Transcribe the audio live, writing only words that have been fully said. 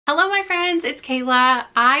Hello my friends, it's Kayla.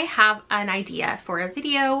 I have an idea for a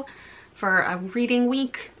video for a reading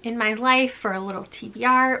week in my life for a little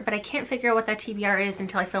TBR, but I can't figure out what that TBR is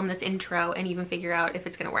until I film this intro and even figure out if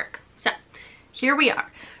it's gonna work. So here we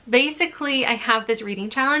are. Basically, I have this reading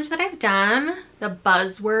challenge that I've done, the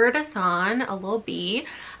Buzzword-a-thon, a little B.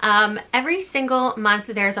 Every single month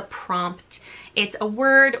there's a prompt. It's a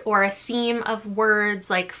word or a theme of words,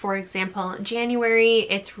 like for example, January,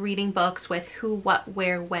 it's reading books with who, what,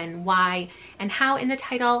 where, when, why, and how in the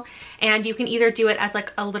title. And you can either do it as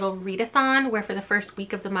like a little readathon, where for the first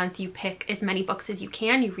week of the month you pick as many books as you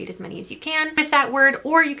can, you read as many as you can with that word,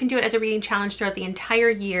 or you can do it as a reading challenge throughout the entire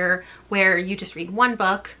year, where you just read one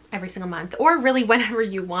book every single month, or really whenever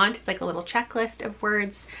you want. It's like a little checklist of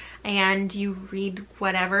words and you read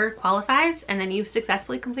whatever qualifies, and then you've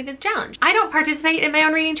successfully completed the challenge. I don't participate in my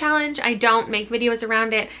own reading challenge. I don't make videos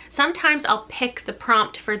around it. Sometimes I'll pick the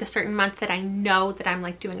prompt for the certain month that I know that I'm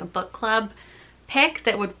like doing a book club pick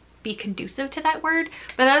that would be conducive to that word,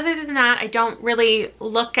 but other than that, I don't really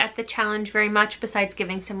look at the challenge very much besides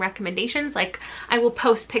giving some recommendations. Like, I will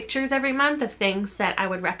post pictures every month of things that I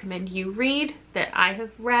would recommend you read that I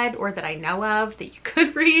have read or that I know of that you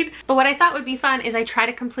could read. But what I thought would be fun is I try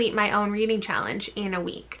to complete my own reading challenge in a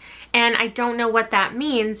week. And I don't know what that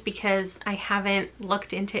means because I haven't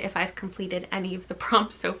looked into if I've completed any of the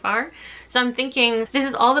prompts so far. So I'm thinking, this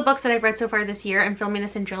is all the books that I've read so far this year. I'm filming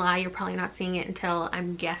this in July. You're probably not seeing it until,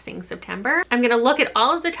 I'm guessing, September. I'm gonna look at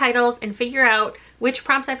all of the titles and figure out which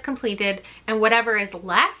prompts I've completed, and whatever is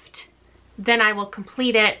left, then I will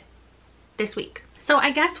complete it this week. So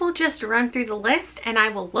I guess we'll just run through the list and I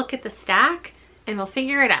will look at the stack and we'll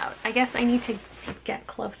figure it out. I guess I need to get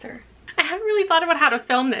closer. I haven't really thought about how to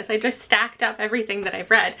film this. I just stacked up everything that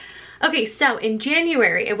I've read. Okay, so in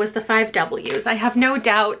January, it was the 5 W's. I have no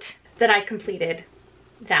doubt that I completed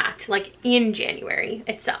that, like in January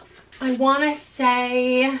itself. I wanna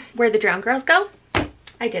say Where the Drowned Girls Go.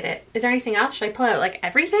 I did it. Is there anything else? Should I pull out like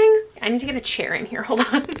everything? I need to get a chair in here, hold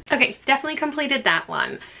on. Okay, definitely completed that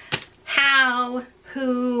one. How,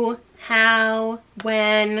 who, how,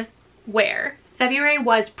 when, where. February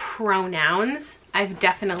was pronouns. I've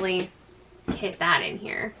definitely hit that in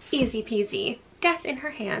here. Easy peasy. Death in Her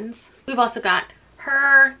Hands. We've also got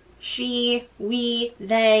her, she, we,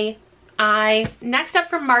 they, I. Next up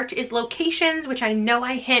from March is locations, which I know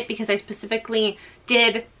I hit because I specifically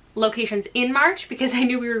did locations in March because I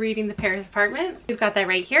knew we were reading The Paris Apartment. We've got that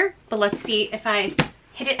right here, but let's see if I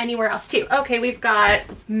hit it anywhere else too. Okay, we've got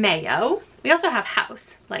Mayo. We also have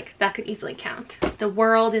house, like that could easily count. The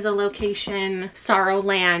world is a location.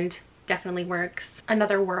 Sorrowland definitely works.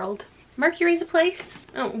 Another world. Mercury's a place.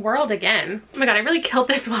 Oh, world again. Oh my god, I really killed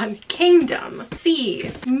this one. Kingdom,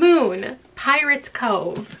 sea, moon, Pirates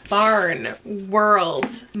Cove, barn, world,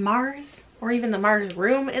 Mars, or even the Mars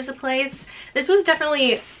room is a place. This was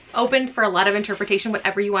definitely open for a lot of interpretation.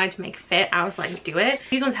 Whatever you wanted to make fit, I was like, do it.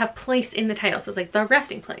 These ones have place in the title, so it's like the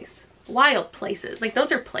resting place. Wild places, like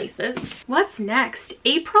those are places. What's next?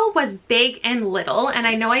 April was big and little, and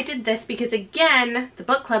I know I did this because again, the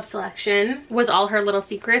book club selection was all her little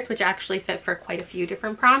secrets, which actually fit for quite a few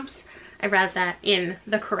different prompts. I read that in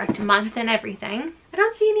the correct month and everything. I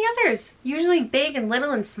don't see any others. Usually big and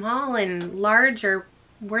little and small and large are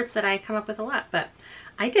words that I come up with a lot, but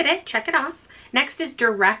I did it. Check it off. Next is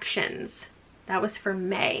directions. That was for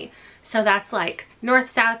May. So that's like north,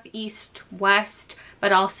 south, east, west,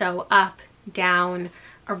 but also up, down,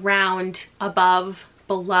 around, above,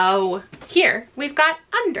 below. Here, we've got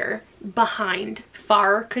under, behind,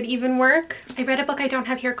 far could even work. I read a book I don't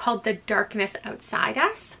have here called The Darkness Outside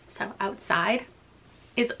Us. So outside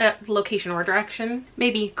is a location or direction.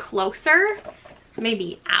 Maybe closer,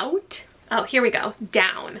 maybe out. Oh, here we go,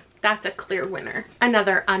 down. That's a clear winner.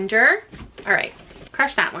 Another under. All right,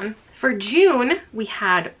 crush that one. For June, we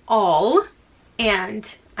had all,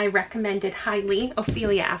 and I recommended highly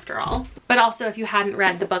Ophelia After All. But also, if you hadn't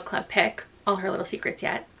read the book club pick, All Her Little Secrets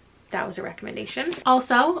yet, that was a recommendation.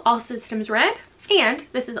 Also, All Systems Red, and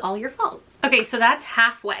This Is All Your Fault. Okay, so that's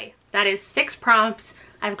halfway. That is 6 prompts.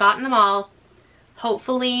 I've gotten them all.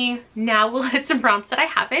 Hopefully now we'll hit some prompts that I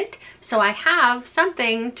haven't, so I have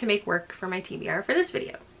something to make work for my TBR for this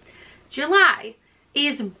video. July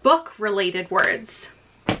is book related words.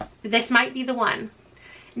 This might be the one.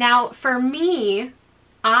 Now for me,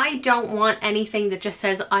 I don't want anything that just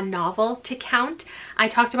says a novel to count. I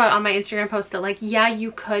talked about on my Instagram post that like, yeah,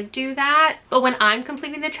 you could do that. But when I'm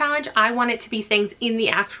completing the challenge, I want it to be things in the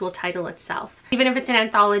actual title itself. Even if it's an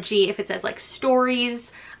anthology, if it says like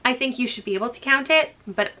stories, I think you should be able to count it,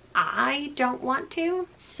 but I don't want to.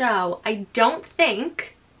 So I don't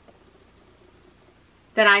think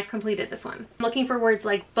that I've completed this one. I'm looking for words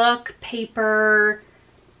like book, paper,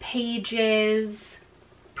 pages,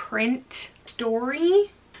 print,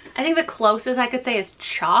 story. I think the closest I could say is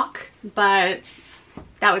chalk, but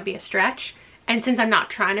that would be a stretch. And since I'm not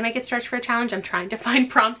trying to make it stretch for a challenge, I'm trying to find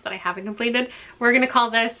prompts that I haven't completed. We're gonna call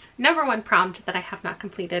this number 1 prompt that I have not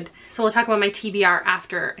completed. So we'll talk about my TBR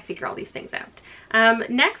after I figure all these things out.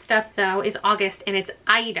 Next up though is August, and it's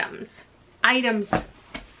items. Items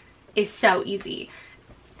is so easy.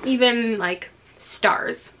 Even like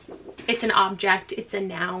stars. It's an object, it's a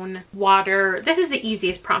noun. Water. This is the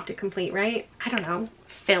easiest prompt to complete, right? I don't know.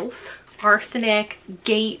 Filth. Arsenic,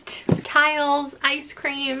 gate, tiles, ice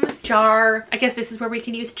cream, jar. I guess this is where we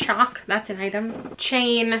can use chalk. That's an item.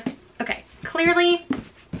 Chain. Okay, clearly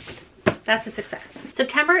that's a success.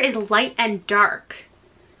 September is light and dark.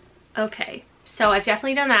 Okay, so I've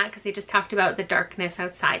definitely done that because they just talked about the darkness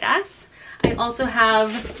outside us. I also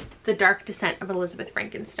have The Dark Descent of Elizabeth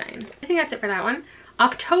Frankenstein. I think that's it for that one.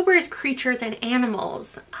 October is creatures and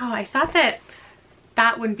animals. Oh, I thought that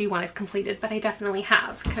wouldn't be one I've completed, but I definitely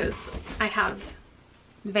have because I have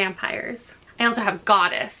vampires. I also have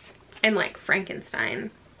goddess and like Frankenstein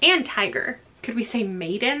and tiger. Could we say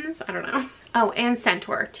maidens? I don't know. Oh, and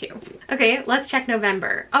centaur too. Okay, let's check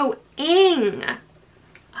November. Oh, ing.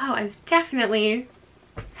 Oh, I've definitely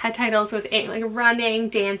had titles with ing, like running,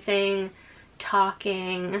 dancing,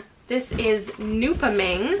 talking. This is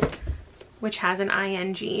nupaming, which has an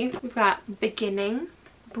ing. We've got beginning,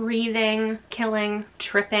 breathing, killing,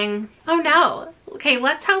 tripping. Oh no. Okay,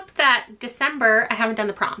 let's hope that December, I haven't done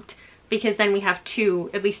the prompt because then we have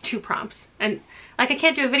at least two prompts. And like I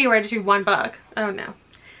can't do a video where I just read one book. Oh no.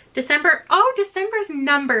 December, oh, December's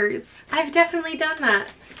numbers. I've definitely done that.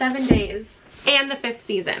 7 days. And the 5th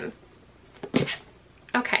season.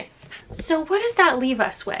 Okay, so what does that leave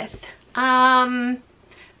us with? I've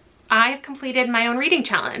completed my own reading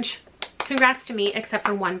challenge. Congrats to me, except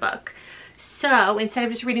for 1 book. So instead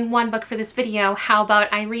of just reading 1 book for this video, how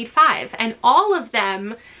about I read 5? And all of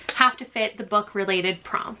them have to fit the book related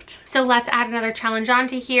prompt. So let's add another challenge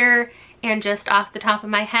onto here. And just off the top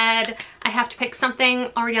of my head, I have to pick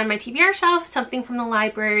something already on my TBR shelf, something from the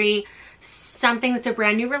library, something that's a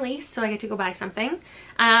brand new release, so I get to go buy something.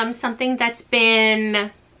 Something that's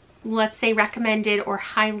been, let's say, recommended or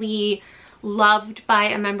highly loved by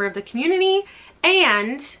a member of the community.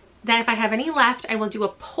 And then if I have any left, I will do a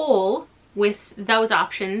poll with those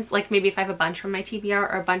options, like maybe if I have a bunch from my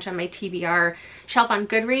TBR or a bunch on my TBR shelf on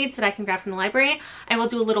Goodreads that I can grab from the library, I will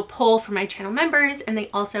do a little poll for my channel members, and they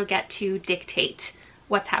also get to dictate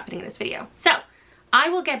what's happening in this video. So I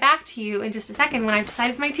will get back to you in just a second when I've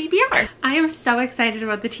decided my TBR. I am so excited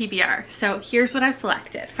about the TBR. So here's what I've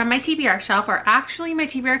selected. From my TBR shelf, or actually my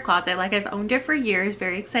TBR closet, like I've owned it for years,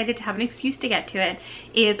 very excited to have an excuse to get to it,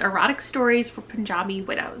 is Erotic Stories for Punjabi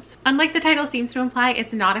Widows. Unlike the title seems to imply,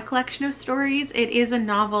 it's not a collection of stories. It is a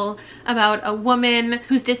novel about a woman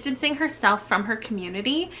who's distancing herself from her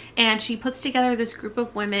community, and she puts together this group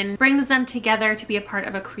of women, brings them together to be a part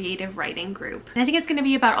of a creative writing group. And I think it's going to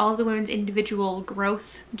be about all of the women's individual growth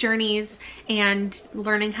journeys and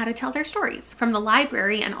learning how to tell their stories. From the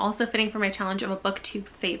library, and also fitting for my challenge of a booktube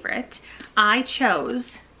favorite, I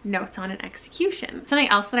chose Notes on an Execution. Something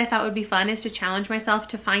else that I thought would be fun is to challenge myself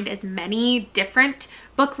to find as many different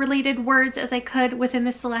book related words as I could within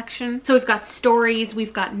this selection. So we've got stories,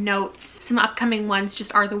 we've got notes. Some upcoming ones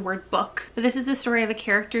just are the word book. But this is the story of a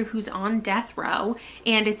character who's on death row,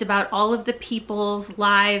 and it's about all of the people's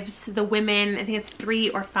lives, the women, I think it's 3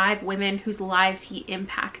 or 5 women whose lives he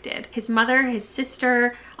impacted. His mother, his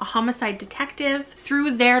sister, a homicide detective.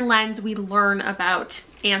 Through their lens, we learn about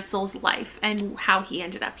Ansel's life and how he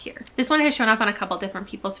ended up here. This one has shown up on a couple different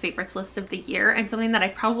people's favorites lists of the year, and something that I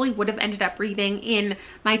probably would have ended up reading in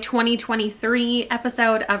my 2023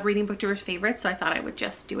 episode of Reading Booktubers Favorites, so I thought I would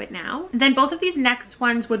just do it now. And then both of these next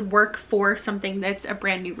ones would work for something that's a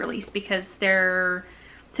brand new release because they're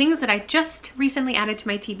things that I just recently added to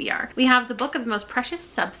my TBR. We have The Book of the Most Precious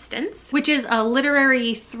Substance, which is a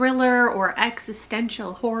literary thriller or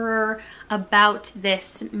existential horror about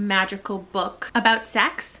this magical book about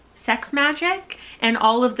sex magic, and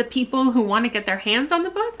all of the people who want to get their hands on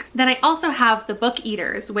the book. Then I also have The Book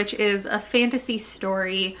Eaters, which is a fantasy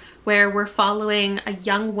story where we're following a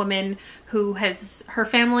young woman who her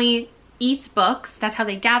family eats books. That's how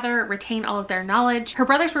they gather, retain all of their knowledge. Her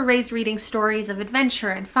brothers were raised reading stories of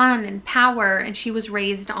adventure and fun and power, and she was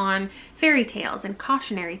raised on fairy tales and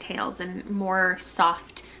cautionary tales and more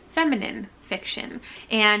soft, feminine fiction.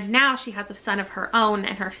 And now she has a son of her own,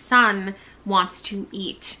 and her son wants to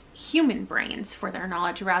eat human brains for their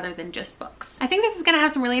knowledge rather than just books. I think this is going to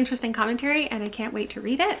have some really interesting commentary and I can't wait to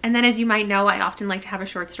read it. And then, as you might know, I often like to have a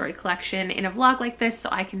short story collection in a vlog like this so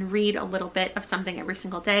I can read a little bit of something every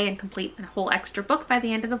single day and complete a whole extra book by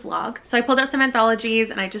the end of the vlog. So I pulled out some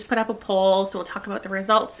anthologies and I just put up a poll, so we'll talk about the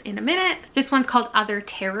results in a minute. This one's called Other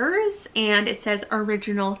Terrors and it says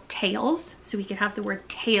original tales, so we could have the word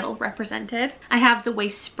tale represented. I have The Way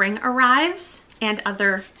Spring Arrives and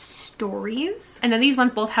Other Stories. And then these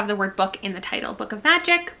ones both have the word book in the title. Book of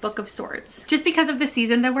Magic, Book of Swords. Just because of the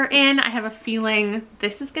season that we're in, I have a feeling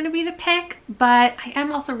this is going to be the pick, but I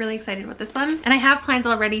am also really excited with this one. And I have plans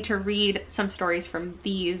already to read some stories from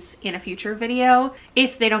these in a future video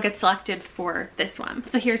if they don't get selected for this one.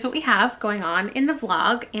 So here's what we have going on in the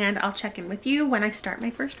vlog, and I'll check in with you when I start my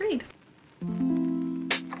first read.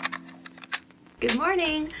 Good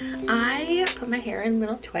morning. I put my hair in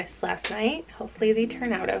little twists last night. Hopefully they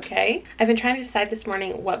turn out okay. I've been trying to decide this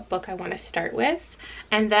morning what book I want to start with,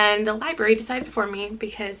 and then the library decided for me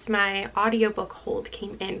because my audiobook hold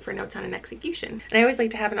came in for Notes on an Execution. And I always like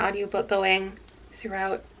to have an audiobook going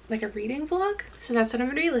throughout like a reading vlog. So that's what I'm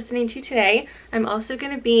going to be listening to today. I'm also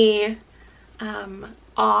going to be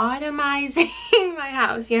autumnizing my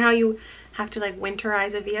house. You know how you have to like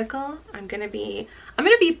winterize a vehicle? I'm gonna be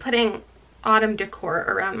putting autumn decor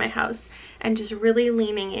around my house and just really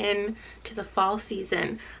leaning in to the fall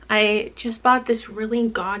season. I just bought this really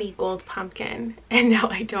gaudy gold pumpkin and now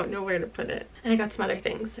I don't know where to put it. And I got some other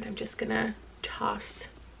things that I'm just gonna toss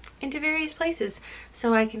into various places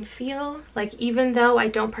so I can feel like, even though I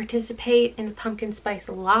don't participate in the pumpkin spice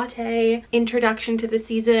latte introduction to the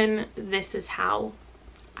season, this is how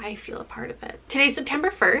I feel a part of it. Today's September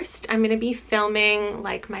 1st. I'm gonna be filming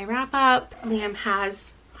like my wrap up. Liam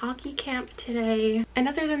has hockey camp today, and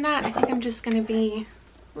other than that I think I'm just gonna be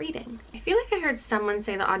reading. I feel like I heard someone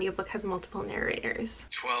say the audiobook has multiple narrators.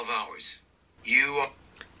 12 hours. You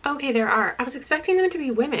Okay, there are. I was expecting them to be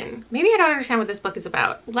women. Maybe I don't understand what this book is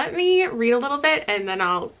about. Let me read a little bit and then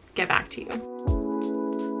I'll get back to you.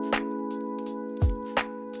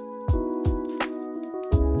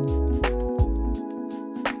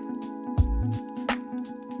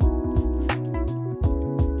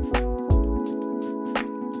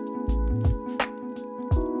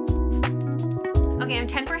 I'm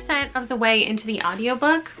 10% of the way into the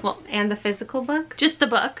audiobook, well, and the physical book, just the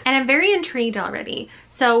book, and I'm very intrigued already.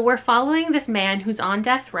 So we're following this man who's on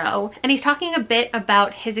death row, and he's talking a bit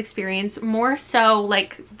about his experience, more so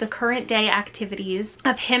like the current day activities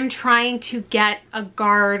of him trying to get a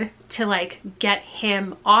guard to like get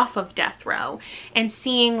him off of death row and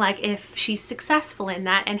seeing like if she's successful in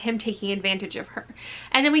that and him taking advantage of her.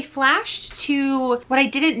 And then we flashed to what I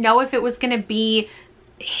didn't know if it was gonna be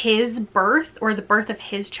his birth or the birth of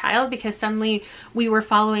his child, because suddenly we were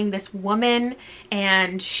following this woman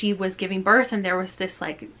and she was giving birth and there was this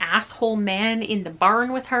like asshole man in the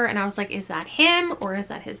barn with her, and I was like, is that him or is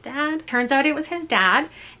that his dad? Turns out it was his dad,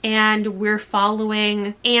 and we're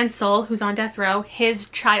following Ansel, who's on death row, his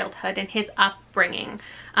childhood and his upbringing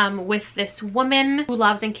with this woman who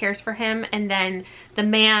loves and cares for him, and then the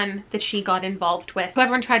man that she got involved with, who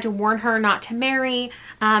everyone tried to warn her not to marry,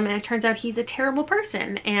 and it turns out he's a terrible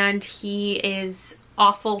person and he is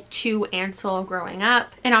awful to Ansel growing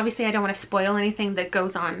up. And obviously I don't want to spoil anything that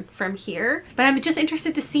goes on from here, but I'm just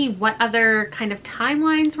interested to see what other kind of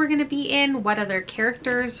timelines we're going to be in, what other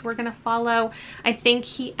characters we're going to follow. I think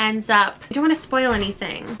he ends up, I don't want to spoil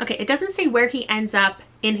anything. Okay, it doesn't say where he ends up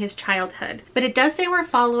in his childhood, but it does say we're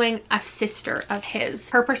following a sister of his.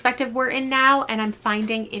 Her perspective we're in now, and I'm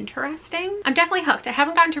finding interesting. I'm definitely hooked. I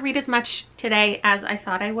haven't gotten to read as much today as I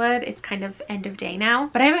thought I would. It's kind of end of day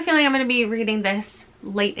now, but I have a feeling I'm going to be reading this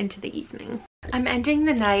late into the evening. I'm ending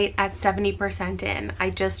the night at 70% in.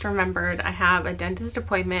 I just remembered I have a dentist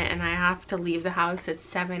appointment and I have to leave the house at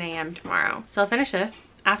 7 a.m. tomorrow. So I'll finish this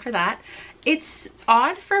after that. It's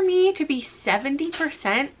odd for me to be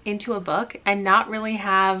 70% into a book and not really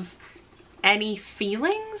have any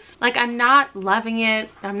feelings. Like, I'm not loving it,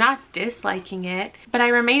 I'm not disliking it, but I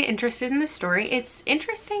remain interested in the story. It's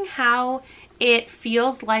interesting how it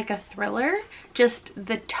feels like a thriller, just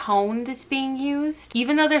the tone that's being used,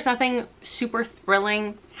 even though there's nothing super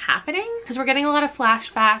thrilling happening, because we're getting a lot of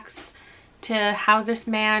flashbacks to how this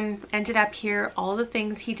man ended up here, all the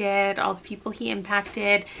things he did, all the people he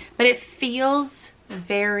impacted, but it feels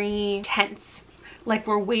very tense, like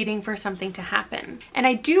we're waiting for something to happen. And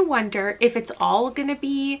I do wonder if it's all gonna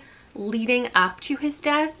be leading up to his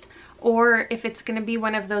death, or if it's gonna be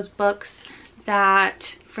one of those books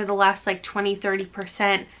that for the last like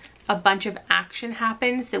 20-30% a bunch of action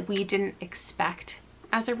happens that we didn't expect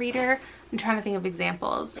as a reader. I'm trying to think of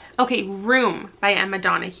examples. Okay, Room by Emma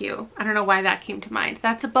Donoghue. I don't know why that came to mind.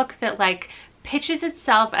 That's a book that like pitches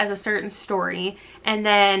itself as a certain story, and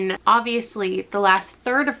then obviously the last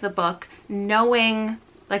third of the book, knowing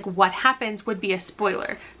like what happens, would be a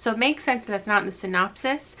spoiler. So it makes sense that it's not in the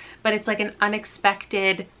synopsis, but it's like an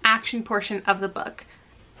unexpected action portion of the book.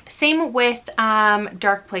 Same with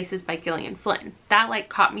Dark Places by Gillian Flynn. That like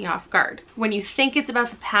caught me off guard. When you think it's about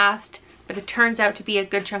the past, but it turns out to be a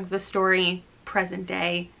good chunk of the story, present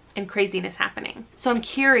day, and craziness happening. So I'm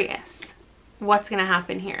curious what's gonna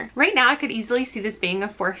happen here. Right now I could easily see this being a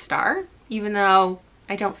 4-star, even though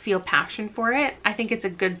I don't feel passion for it. I think it's a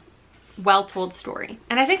good, well-told story.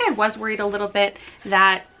 And I think I was worried a little bit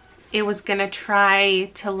that it was gonna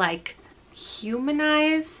try to like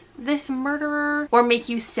humanize this murderer or make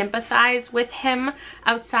you sympathize with him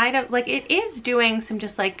outside of, like, it is doing some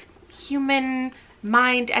just like human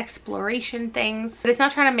mind exploration things, but it's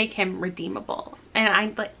not trying to make him redeemable. And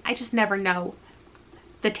I just never know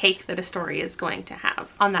the take that a story is going to have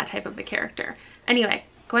on that type of a character. Anyway,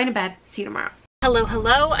 going to bed. See you tomorrow.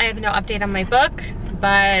 Hello. I have no update on my book,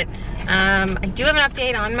 but I do have an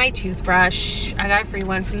update on my toothbrush. I got a free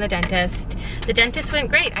one from the dentist. The dentist went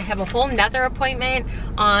great. I have a whole nother appointment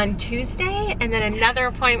on Tuesday and then another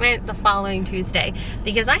appointment the following Tuesday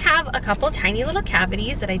because I have a couple tiny little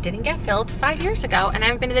cavities that I didn't get filled 5 years ago, and I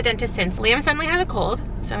haven't been to the dentist since. Liam suddenly had a cold,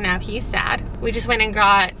 so now he's sad. We just went and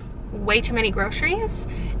got way too many groceries,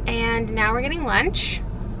 and now we're getting lunch.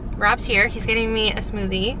 Rob's here. He's getting me a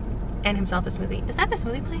smoothie and himself a smoothie. Is that the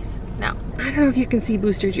smoothie place? No. I don't know if you can see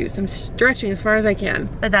Booster Juice. I'm stretching as far as I can.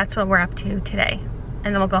 But that's what we're up to today.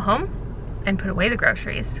 And then we'll go home and put away the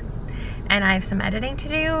groceries. And I have some editing to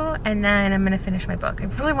do, and then I'm gonna finish my book. I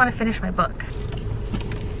really wanna finish my book.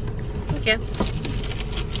 Thank you.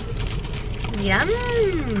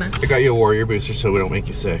 Yum. I got you a Warrior booster so we don't make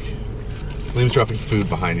you sick. Liam's dropping food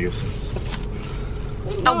behind you. So.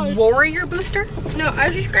 A Warrior booster? No, I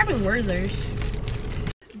was just grabbing Werther's.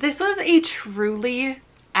 This was a truly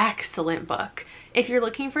excellent book. If you're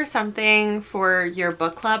looking for something for your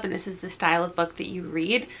book club and this is the style of book that you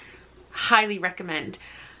read, highly recommend.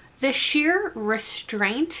 The sheer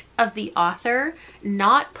restraint of the author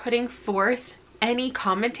not putting forth any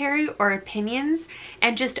commentary or opinions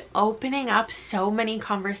and just opening up so many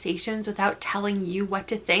conversations without telling you what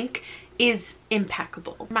to think is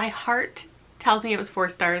impeccable. My heart tells me it was 4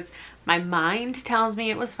 stars. My mind tells me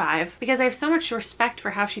it was 5 because I have so much respect for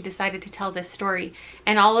how she decided to tell this story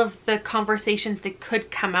and all of the conversations that could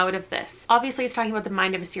come out of this. Obviously it's talking about the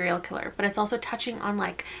mind of a serial killer, but it's also touching on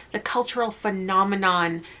like the cultural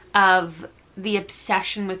phenomenon of the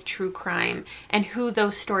obsession with true crime and who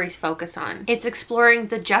those stories focus on. It's exploring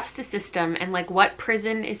the justice system and like what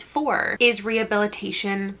prison is for. Is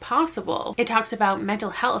rehabilitation possible? It talks about mental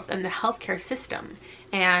health and the healthcare system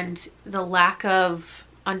and the lack of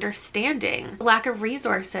understanding, lack of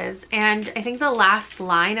resources. And I think the last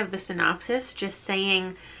line of the synopsis just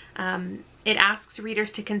saying, it asks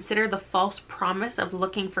readers to consider the false promise of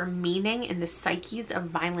looking for meaning in the psyches of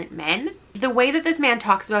violent men. The way that this man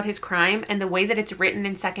talks about his crime and the way that it's written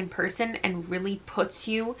in second person and really puts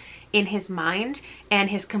you in his mind and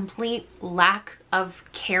his complete lack of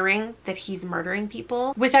caring that he's murdering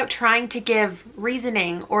people without trying to give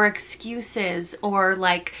reasoning or excuses or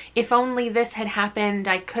like, if only this had happened,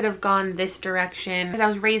 I could have gone this direction. Because I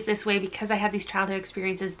was raised this way, because I had these childhood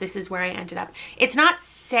experiences, this is where I ended up. It's not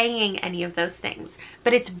saying any of those things,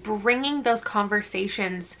 but it's bringing those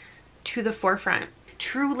conversations to the forefront,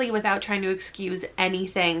 truly without trying to excuse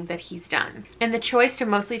anything that he's done. And the choice to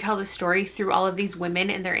mostly tell the story through all of these women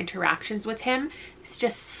and their interactions with him is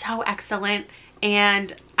just so excellent.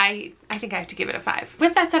 And I think I have to give it a 5.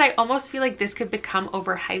 With that said, I almost feel like this could become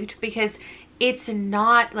overhyped because it's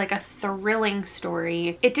not like a thrilling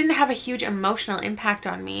story. It didn't have a huge emotional impact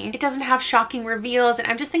on me. It doesn't have shocking reveals, and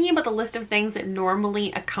I'm just thinking about the list of things that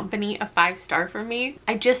normally accompany a 5-star for me.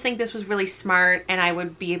 I just think this was really smart, and I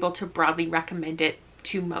would be able to broadly recommend it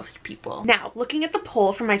to most people. Now, looking at the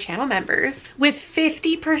poll for my channel members, with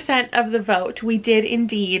 50% of the vote, we did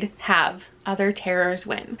indeed have Other Terrors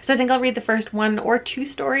win. So I think I'll read the first 1 or 2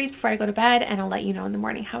 stories before I go to bed, and I'll let you know in the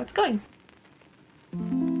morning how it's going.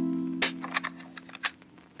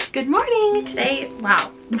 Good morning. Today,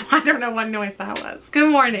 wow, I don't know what noise that was.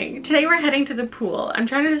 Good morning. Today we're heading to the pool. I'm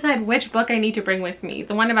trying to decide which book I need to bring with me.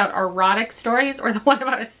 The one about erotic stories or the one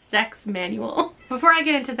about a sex manual. Before I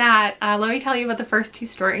get into that, let me tell you about the first 2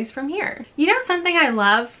 stories from here. You know something I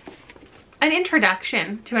love? An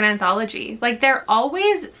introduction to an anthology. Like, they're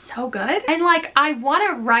always so good. And like, I want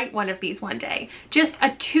to write one of these one day. Just a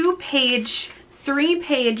 2-page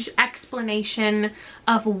 3-page explanation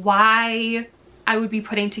of why I would be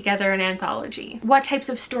putting together an anthology, what types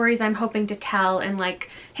of stories I'm hoping to tell, and like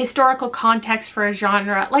historical context for a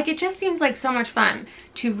genre. Like, it just seems like so much fun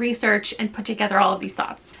to research and put together all of these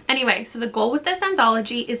thoughts. Anyway, so the goal with this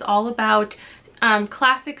anthology is all about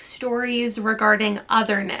classic stories regarding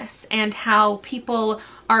otherness and how people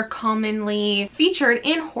are commonly featured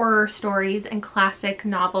in horror stories and classic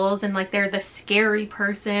novels, and like they're the scary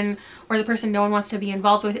person or the person no one wants to be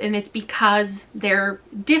involved with, and it's because they're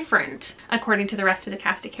different according to the rest of the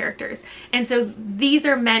cast of characters. And so these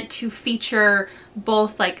are meant to feature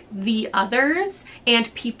both like the others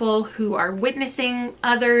and people who are witnessing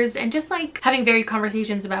others, and just like having varied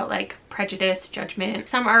conversations about like prejudice, judgment.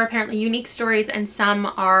 Some are apparently unique stories and some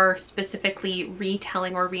are specifically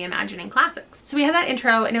retelling or reimagining classics. So we had that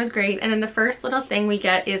intro and it was great, and then the first little thing we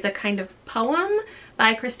get is a kind of poem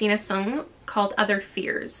by Christina Sung called Other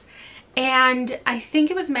Fears. And I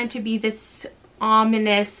think it was meant to be this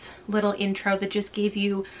ominous little intro that just gave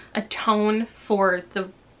you a tone for the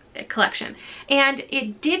collection. And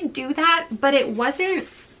it did do that, but it wasn't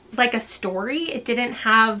like a story. It didn't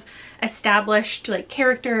have established like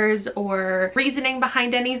characters or reasoning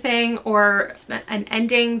behind anything or an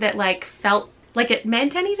ending that like felt like it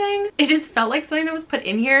meant anything. It just felt like something that was put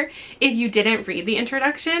in here if you didn't read the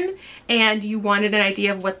introduction and you wanted an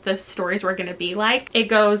idea of what the stories were going to be like. It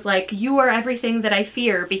goes like, you are everything that I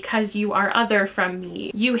fear because you are other from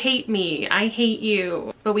me. You hate me, I hate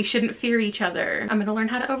you, but we shouldn't fear each other. I'm going to learn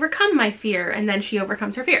how to overcome my fear. And then she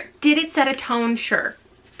overcomes her fear. Did it set a tone? Sure.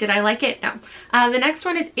 Did I like it? No. The next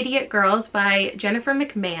one is Idiot Girls by Jennifer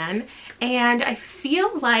McMahon, and I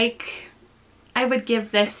feel like I would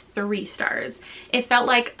give this 3 stars. It felt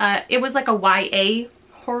like it was like a YA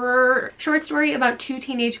horror short story about 2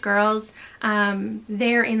 teenage girls.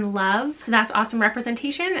 They're in love. That's awesome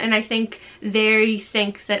representation, and I think they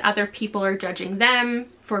think that other people are judging them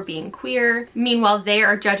for being queer. Meanwhile, they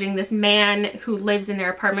are judging this man who lives in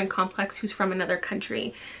their apartment complex who's from another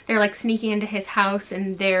country. They're like sneaking into his house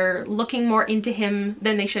and they're looking more into him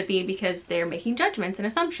than they should be because they're making judgments and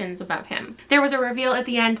assumptions about him. There was a reveal at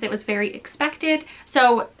the end that was very expected,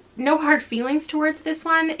 so no hard feelings towards this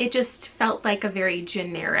one. It just felt like a very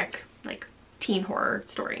generic like teen horror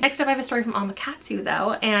story. Next up, I have a story from Alma Katsu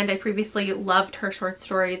though, and I previously loved her short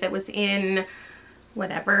story that was in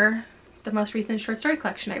whatever the most recent short story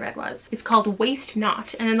collection I read was. It's called Waste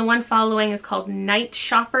Not, and then the one following is called Night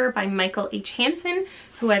Shopper by Michael H. Hansen,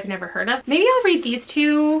 who I've never heard of. Maybe I'll read these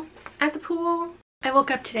 2 at the pool. I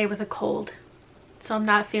woke up today with a cold, so I'm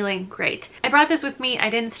not feeling great. I brought this with me.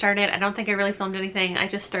 I didn't start it. I don't think I really filmed anything. I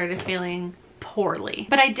just started feeling poorly.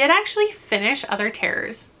 But I did actually finish Other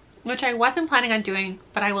Terrors, which I wasn't planning on doing,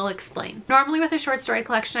 but I will explain. Normally with a short story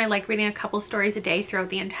collection, I like reading a couple stories a day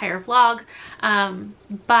throughout the entire vlog,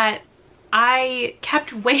 but I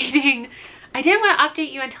kept waiting. I didn't want to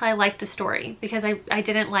update you until I liked a story because I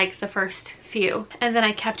didn't like the first few. And then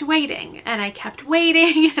I kept waiting and I kept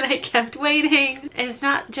waiting and I kept waiting. And it's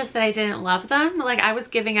not just that I didn't love them. Like, I was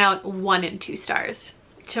giving out 1 and 2 stars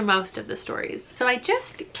to most of the stories. So I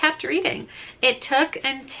just kept reading. It took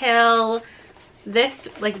until this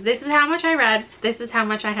is how much I read, this is how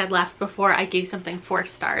much I had left before I gave something 4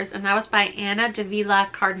 stars, and that was by Anna Davila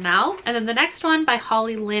Cardinal. And then the next one by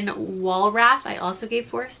Holly Lynn Walrath, I also gave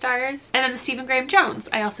 4 stars. And then the Stephen Graham Jones,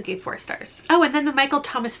 I also gave 4 stars. Oh, and then the Michael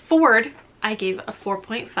Thomas Ford, I gave a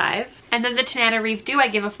 4.5. And then the Tanana Reeve Dew, I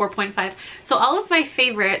gave a 4.5. So all of my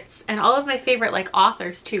favorites and all of my favorite like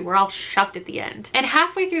authors too were all shoved at the end. And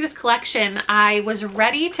halfway through this collection, I was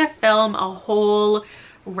ready to film a whole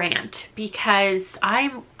rant because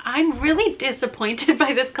I'm really disappointed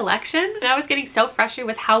by this collection, and I was getting so frustrated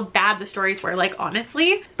with how bad the stories were, like,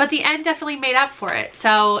 honestly, but the end definitely made up for it.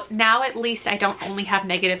 So now at least I don't only have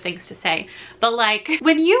negative things to say. But like,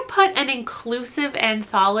 when you put an inclusive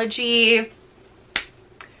anthology,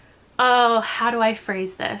 oh, how do I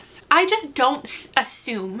phrase this? I just don't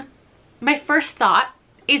assume, my first thought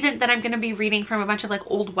isn't that I'm going to be reading from a bunch of like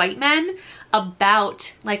old white men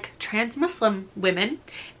about like trans Muslim women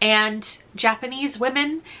and Japanese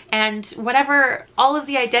women and whatever, all of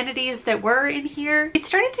the identities that were in here. It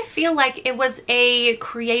started to feel like it was a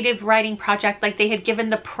creative writing project, like they had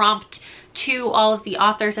given the prompt to all of the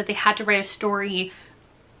authors that they had to write a story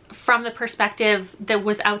from the perspective that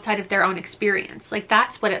was outside of their own experience. Like,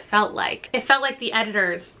 that's what it felt like. It felt like the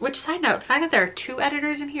editors, which, side note, the fact that there are 2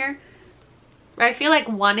 editors in here, I feel like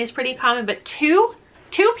 1 is pretty common, but two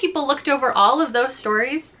people looked over all of those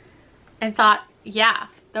stories and thought, yeah,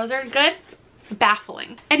 those are good.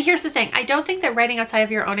 Baffling. And here's the thing, I don't think that writing outside of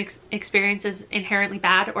your own experience is inherently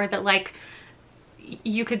bad, or that like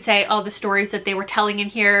you could say, oh, the stories that they were telling in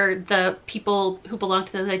here, the people who belong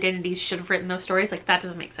to those identities should have written those stories. Like, that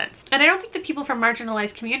doesn't make sense. And I don't think that people from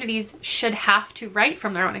marginalized communities should have to write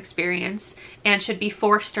from their own experience and should be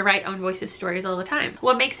forced to write own voices stories all the time.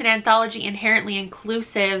 What makes an anthology inherently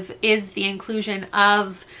inclusive is the inclusion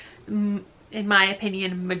of, in my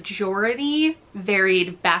opinion, majority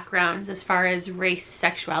varied backgrounds as far as race,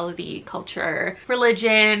 sexuality, culture,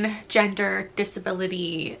 religion, gender,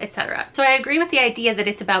 disability, etc. So I agree with the idea that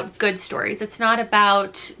it's about good stories. It's not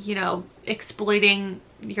about, you know, exploiting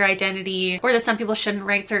your identity, or that some people shouldn't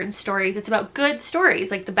write certain stories. It's about good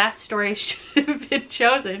stories. Like, the best stories should have been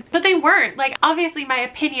chosen, but they weren't. Like, obviously my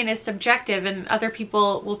opinion is subjective and other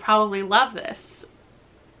people will probably love this,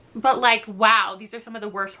 but like, wow, these are some of the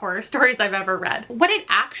worst horror stories I've ever read. What it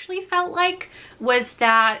actually felt like was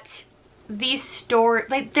that these stories,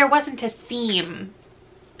 like, there wasn't a theme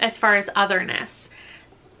as far as otherness.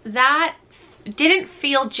 That didn't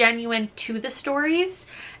feel genuine to the stories,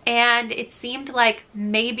 and it seemed like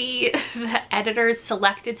maybe the editors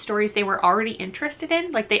selected stories they were already interested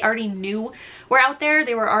in, like they already knew were out there.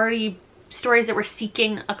 They were already stories that were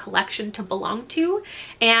seeking a collection to belong to,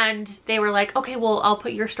 and they were like, okay, well, I'll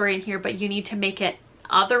put your story in here, but you need to make it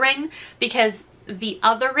othering, because the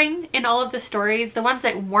othering in all of the stories, the ones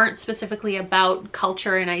that weren't specifically about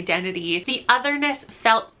culture and identity, the otherness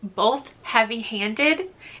felt both heavy-handed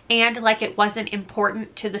and like it wasn't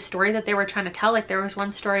important to the story that they were trying to tell. Like, there was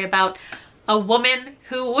one story about a woman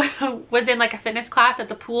who was in like a fitness class at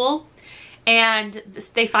the pool, and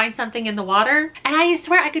they find something in the water, and I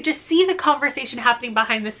swear I could just see the conversation happening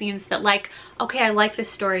behind the scenes that, like, okay, I like this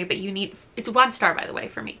story, but you need, it's 1 star by the way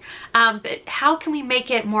for me, but how can we make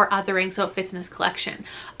it more othering so it fits in this collection?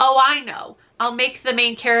 Oh, I know, I'll make the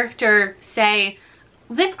main character say,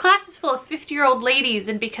 this class is full of 50-year-old ladies,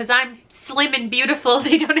 and because I'm slim and beautiful,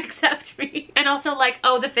 they don't accept me. And also, like,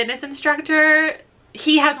 oh, the fitness instructor,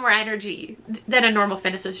 he has more energy than a normal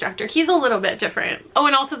fitness instructor. He's a little bit different. Oh,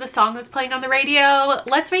 and also the song that's playing on the radio,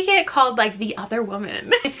 let's make it called like The Other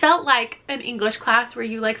Woman. It felt like an English class where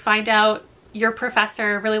you like find out your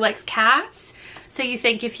professor really likes cats. So you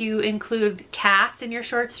think if you include cats in your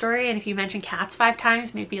short story, and if you mention cats 5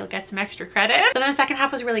 times, maybe you'll get some extra credit. But then the second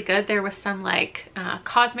half was really good. There was some like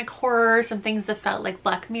cosmic horror, some things that felt like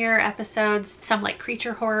Black Mirror episodes, some like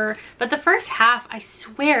creature horror. But the first half, I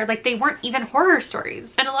swear, like they weren't even horror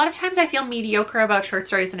stories. And a lot of times I feel mediocre about short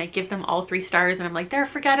stories and I give them all 3 stars and I'm like, they're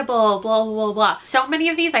forgettable, blah, blah, blah, blah. So many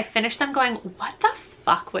of these, I finished them going, what the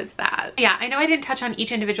fuck was that? Yeah, I know I didn't touch on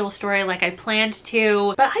each individual story like I planned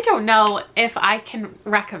to, but I don't know if I can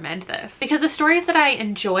recommend this, because the stories that I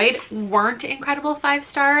enjoyed weren't incredible 5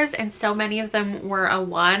 stars, and so many of them were a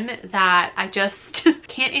 1 that I just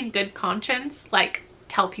can't in good conscience like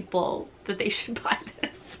tell people that they should buy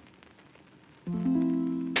this.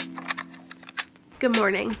 Good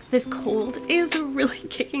morning. This cold is really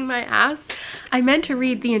kicking my ass. I meant to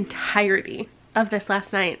read the entirety of this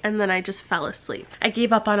last night and then I just fell asleep. I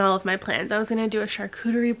gave up on all of my plans. I was gonna do a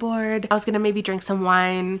charcuterie board. I was gonna maybe drink some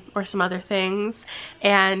wine or some other things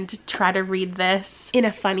and try to read this in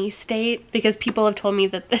a funny state, because people have told me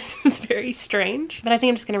that this is very strange. But I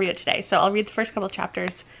think I'm just gonna read it today. So I'll read the first couple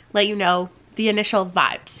chapters, let you know the initial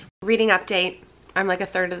vibes. Reading update. I'm like a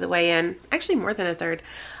third of the way in, actually more than a third.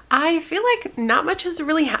 I feel like not much has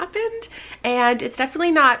really happened, and it's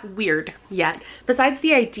definitely not weird yet. Besides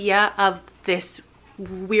the idea of this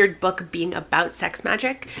weird book being about sex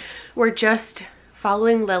magic, we're just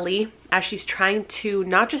following Lily as she's trying to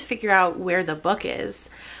not just figure out where the book is,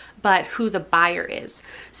 but who the buyer is.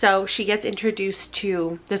 So she gets introduced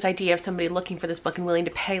to this idea of somebody looking for this book and willing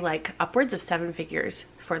to pay like upwards of 7 figures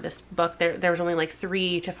for this book. There was only like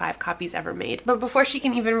 3 to 5 copies ever made. But before she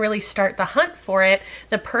can even really start the hunt for it,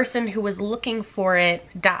 the person who was looking for it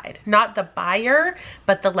died. Not the buyer,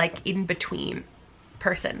 but the like in between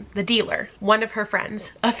person, the dealer. One of her friends,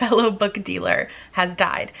 a fellow book dealer, has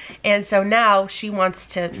died, and so now she wants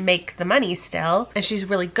to make the money still, and she's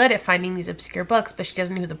really good at finding these obscure books, but she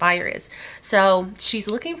doesn't know who the buyer is. So she's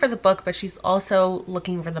looking for the book, but she's also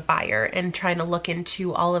looking for the buyer and trying to look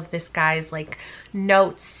into all of this guy's like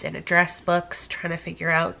notes and address books, trying to figure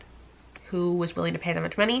out who was willing to pay that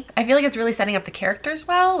much money. I feel like it's really setting up the characters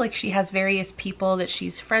well. Like, she has various people that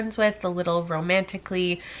she's friends with, a little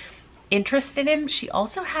romantically interested in. She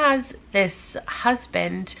also has this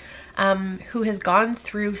husband who has gone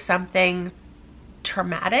through something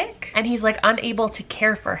traumatic, and he's like unable to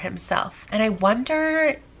care for himself. And I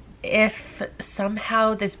wonder if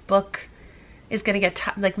somehow this book is gonna get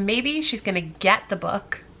like maybe she's gonna get the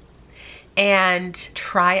book and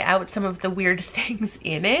try out some of the weird things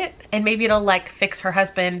in it, and maybe it'll like fix her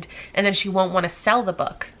husband, and then she won't want to sell the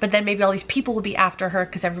book, but then maybe all these people will be after her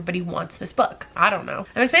because everybody wants this book. I don't know.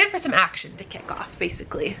 I'm excited for some action to kick off,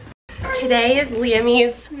 basically. Today is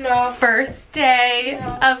Liamy's first day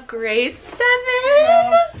of grade 7.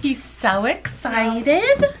 He's so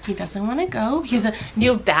excited. He doesn't want to go. He has a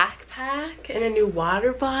new backpack and a new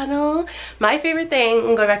water bottle. My favorite thing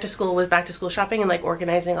when going back to school was back to school shopping and like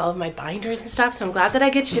organizing all of my binders and stuff. So I'm glad that I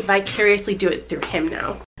get to vicariously do it through him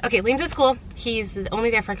now. Okay, Liam's at school. He's only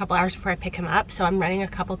there for a couple hours before I pick him up, so I'm running a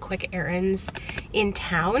couple quick errands in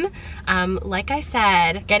town. Like I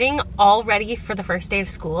said, getting all ready for the first day of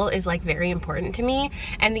school is like very important to me,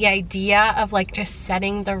 and the idea of like just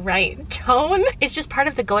setting the right tone is just part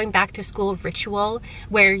of the going back to school ritual,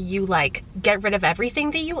 where you like get rid of everything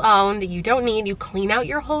that you own that you don't need, you clean out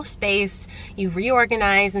your whole space, you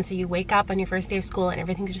reorganize, and so you wake up on your first day of school and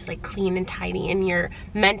everything's just like clean and tidy, and you're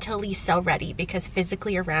mentally so ready because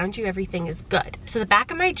physically you're around you, everything is good. So the back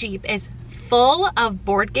of my Jeep is full of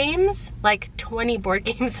board games, like 20 board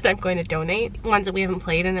games that I'm going to donate, ones that we haven't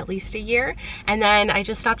played in at least a year. And then I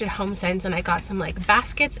just stopped at HomeSense and I got some like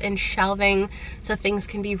baskets and shelving so things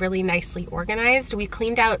can be really nicely organized. We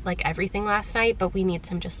cleaned out like everything last night, but we need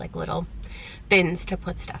some just like little bins to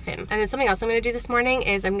put stuff in. And then something else I'm going to do this morning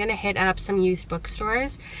is I'm going to hit up some used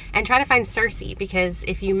bookstores and try to find Circe, because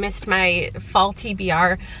if you missed my fall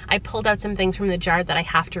TBR, I pulled out some things from the jar that I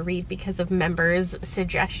have to read because of members'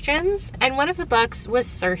 suggestions. And one of the books was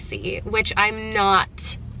Circe, which I'm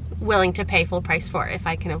not willing to pay full price for if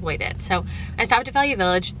I can avoid it. So I stopped at Value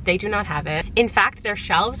Village. They do not have it. In fact, their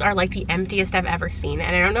shelves are like the emptiest I've ever seen.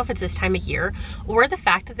 And I don't know if it's this time of year or the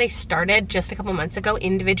fact that they started just a couple months ago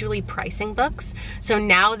individually pricing books. So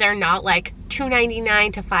now they're not like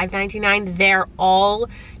 $2.99 to $5.99. They're all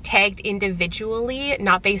tagged individually,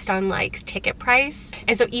 not based on like ticket price.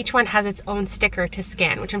 And so each one has its own sticker to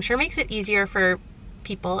scan, which I'm sure makes it easier for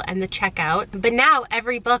people and the checkout. But now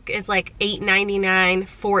every book is like $8.99,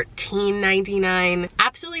 $14.99.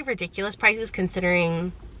 Absolutely ridiculous prices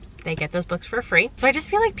considering they get those books for free. So I just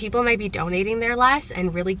feel like people might be donating there less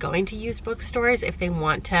and really going to used bookstores if they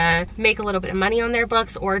want to make a little bit of money on their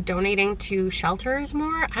books, or donating to shelters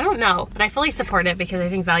more. I don't know, but I fully support it because I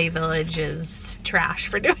think Value Village is trash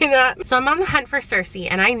for doing that. So I'm on the hunt for Circe,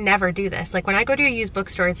 and I never do this. Like when I go to a used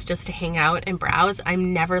bookstore, it's just to hang out and browse.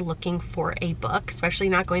 I'm never looking for a book, especially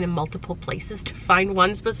not going to multiple places to find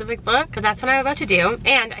one specific book. But that's what I'm about to do.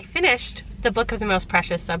 And I finished The Book of the Most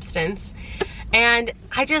Precious Substance, and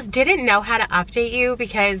I just didn't know how to update you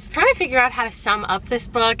because trying to figure out how to sum up this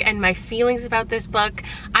book and my feelings about this book,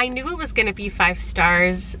 I knew it was gonna be 5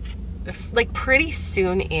 stars like pretty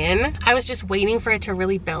soon in. I was just waiting for it to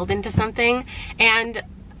really build into something, and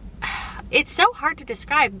it's so hard to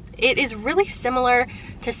describe. It is really similar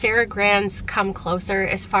to Sarah Grant's Come Closer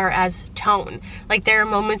as far as tone. Like there are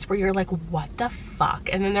moments where you're like, what the fuck?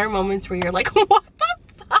 And then there are moments where you're like, what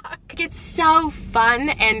the fuck? It's so fun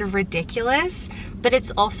and ridiculous, but it's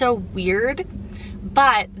also weird.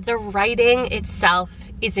 But the writing itself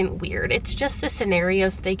isn't weird. It's just the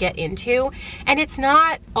scenarios they get into, and it's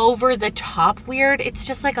not over the top weird. It's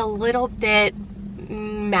just like a little bit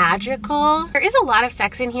magical. There is a lot of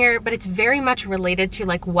sex in here, but it's very much related to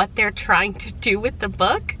like what they're trying to do with the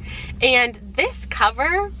book. And this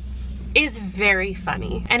cover is very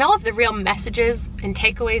funny, and all of the real messages and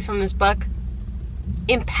takeaways from this book,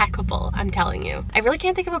 impeccable, I'm telling you. I really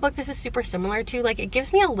can't think of a book this is super similar to. Like it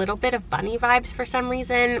gives me a little bit of Bunny vibes for some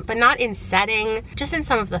reason, but not in setting, just in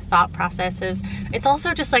some of the thought processes. It's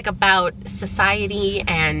also just like about society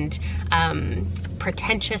and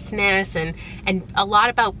pretentiousness and a lot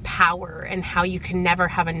about power and how you can never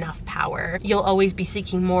have enough power. You'll always be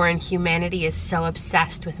seeking more, and humanity is so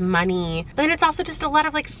obsessed with money. But then it's also just a lot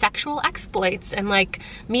of like sexual exploits and like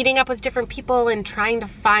meeting up with different people and trying to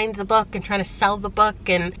find the book and trying to sell the book,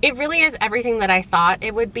 and it really is everything that I thought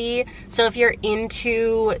it would be. So if you're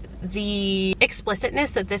into the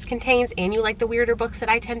explicitness that this contains and you like the weirder books that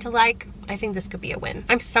I tend to like, I think this could be a win.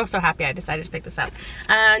 I'm so happy I decided to pick this up.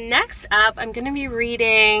 Next up, I'm gonna be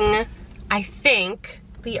reading, I think,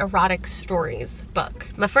 the Erotic Stories book.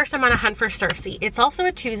 But first I'm on a hunt for Circe. It's also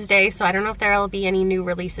a Tuesday, so I don't know if there will be any new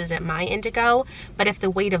releases at my Indigo, but if The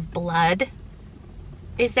Weight of Blood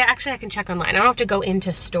is there, actually I can check online. I don't have to go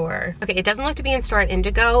into store. Okay, it doesn't look to be in store at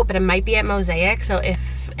Indigo, but it might be at Mosaic, so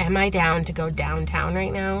am I down to go downtown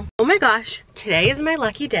right now? Oh my gosh, today is my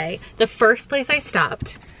lucky day. The first place I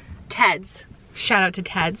stopped, Ted's. shout out to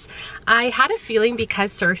Ted's. I had a feeling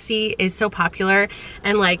because Cersei is so popular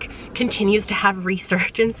and like continues to have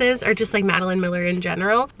resurgences, or just like Madeline Miller in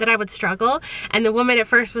general, that I would struggle. And the woman at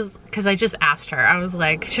first was, because I just asked her, I was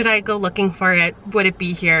like, should I go looking for it? Would it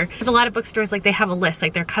be here? There's a lot of bookstores, like they have a list,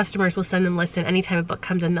 like their customers will send them lists, and anytime a book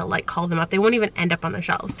comes in, they'll like call them up. They won't even end up on the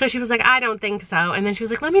shelves. So she was like, I don't think so. And then she was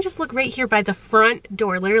like, let me just look right here by the front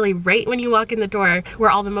door, literally right when you walk in the door, where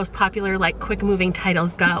all the most popular like quick moving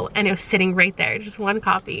titles go. And it was sitting right there, just one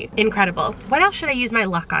copy. Incredible. What else should I use my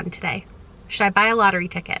luck on today? Should I buy a lottery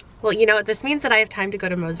ticket? Well, you know what? This means that I have time to go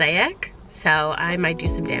to Mosaic, so I might do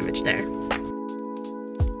some damage there.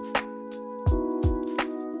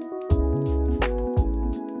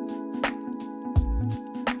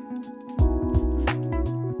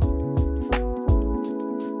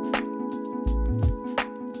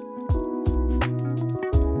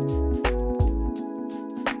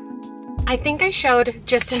 I think I showed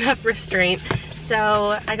just enough restraint.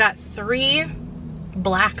 So I got 3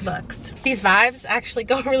 black books. These vibes actually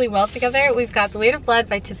go really well together. We've got The Weight of Blood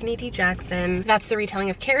by Tiffany D. Jackson. That's the retelling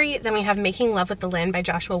of Carrie. Then we have Making Love with the Land by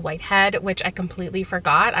Joshua Whitehead, which I completely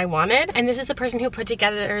forgot I wanted. And this is the person who put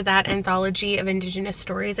together that anthology of Indigenous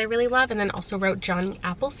stories I really love, and then also wrote Johnny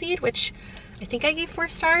Appleseed, which I think I gave 4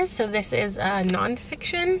 stars. So this is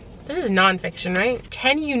nonfiction. This is nonfiction, right?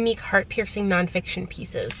 10 unique heart-piercing nonfiction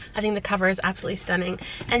pieces. I think the cover is absolutely stunning.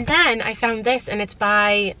 And then I found this, and it's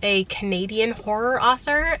by a Canadian horror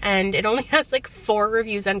author, and it only has like 4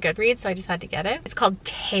 reviews on Goodreads, so I just had to get it. It's called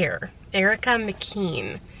Tear, Erica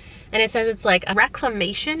McKean. And it says it's like a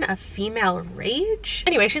reclamation of female rage.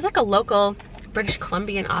 Anyway, she's like a local British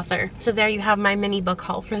Columbian author. So there you have my mini book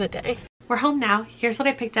haul for the day. We're home now. Here's what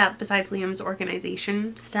I picked up besides Liam's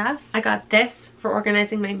organization stuff. I got this for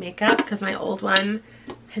organizing my makeup because my old one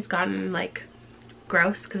has gotten like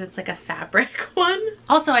gross because it's like a fabric one.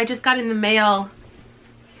 Also, I just got in the mail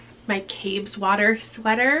my Cabe's Water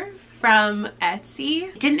sweater from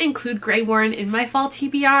Etsy. Didn't include Grey Warren in my fall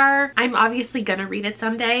TBR. I'm obviously gonna read it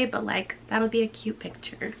someday, but like that'll be a cute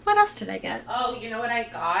picture. What else did I get? Oh, you know what I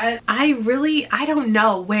got? I don't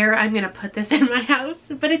know where I'm gonna put this in my house,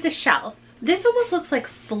 but it's a shelf. This almost looks like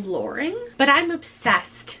flooring, but I'm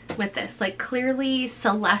obsessed with this. Like clearly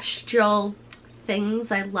celestial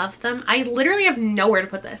things. I love them. I literally have nowhere to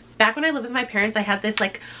put this. Back when I lived with my parents, I had this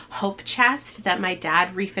like hope chest that my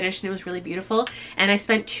dad refinished, and it was really beautiful. And I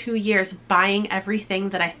spent 2 years buying everything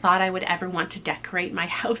that I thought I would ever want to decorate my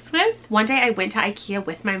house with. One day I went to IKEA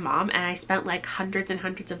with my mom, and I spent like hundreds and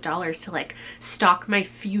hundreds of dollars to like stock my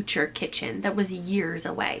future kitchen that was years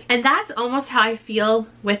away. And that's almost how I feel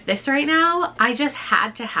with this right now. I just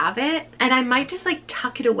had to have it, and I might just like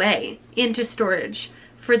tuck it away into storage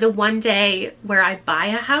for the one day where I buy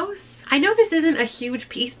a house. I know this isn't a huge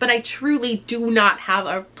piece, but I truly do not have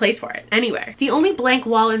a place for it anywhere. The only blank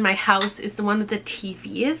wall in my house is the one that the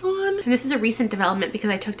TV is on. And this is a recent development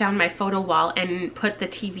because I took down my photo wall and put the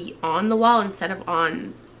TV on the wall instead of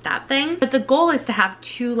on that thing. But the goal is to have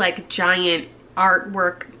 2 like giant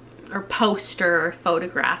artwork or poster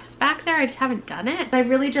photographs back there. I just haven't done it. I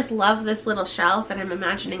really just love this little shelf, and I'm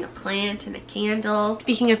imagining a plant and a candle.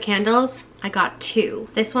 Speaking of candles, I got 2.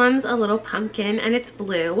 This one's a little pumpkin and it's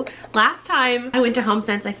blue. Last time I went to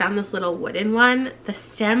HomeSense, I found this little wooden one. The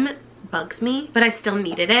stem bugs me, but I still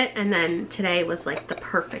needed it, and then today was like the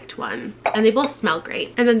perfect one. And they both smell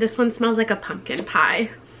great. And then this one smells like a pumpkin pie,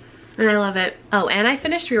 and I love it. Oh, and I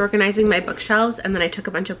finished reorganizing my bookshelves, and then I took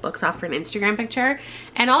a bunch of books off for an Instagram picture.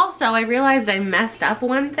 And also I realized I messed up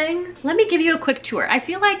one thing. Let me give you a quick tour. I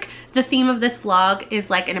feel like the theme of this vlog is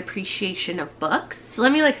like an appreciation of books. So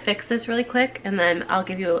let me like fix this really quick, and then I'll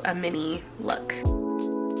give you a mini look.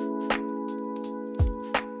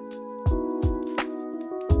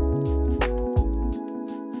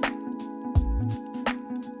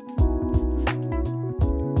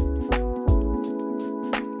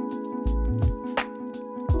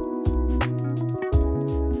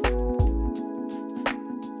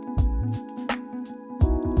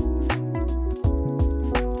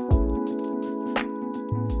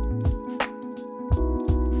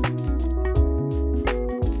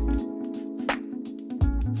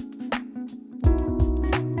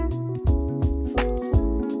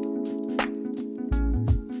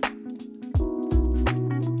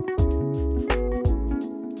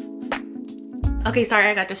 Okay, sorry,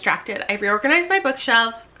 I got distracted. I reorganized my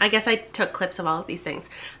bookshelf. I guess I took clips of all of these things.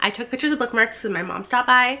 I took pictures of bookmarks because my mom stopped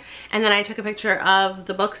by, and then I took a picture of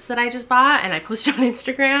the books that I just bought and I posted on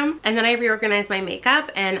Instagram. And then I reorganized my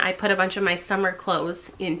makeup, and I put a bunch of my summer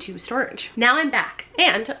clothes into storage. Now I'm back,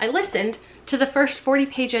 and I listened to the first 40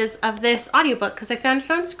 pages of this audiobook because I found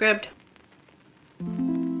it on Scribd.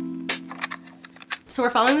 So we're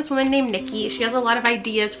following this woman named Nikki. She has a lot of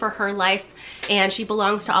ideas for her life, and she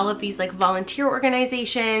belongs to all of these like volunteer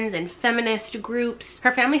organizations and feminist groups.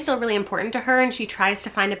 Her family's still really important to her, and she tries to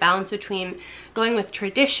find a balance between going with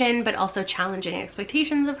tradition but also challenging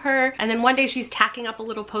expectations of her. And then one day she's tacking up a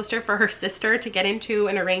little poster for her sister to get into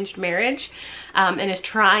an arranged marriage, and is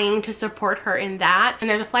trying to support her in that. And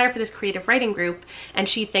there's a flyer for this creative writing group, and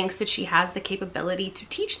she thinks that she has the capability to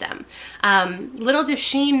teach them. Little does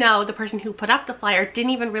she know the person who put up the flyer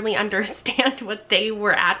didn't even really understand what they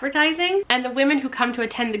were advertising. And the women who come to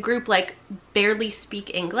attend the group like barely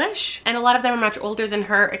speak English, and a lot of them are much older than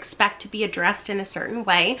her, expect to be addressed in a certain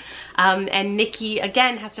way. And Nikki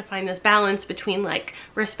again has to find this balance between like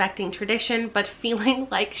respecting tradition but feeling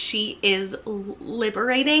like she is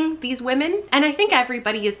liberating these women. And I think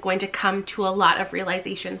everybody is going to come to a lot of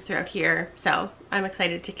realizations throughout here, so I'm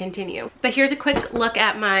excited to continue. But here's a quick look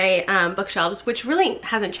at my bookshelves, which really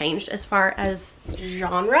hasn't changed as far as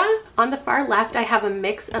genre. On the far left, I have a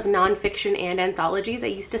mix of nonfiction and anthologies. I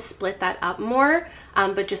used to split that up more,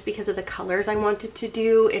 but just because of the colors I wanted to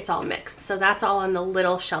do, it's all mixed. So that's all on the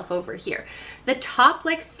little shelf over here. The top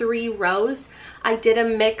like 3 rows, I did a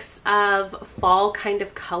mix of fall kind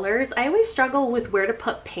of colors. I always struggle with where to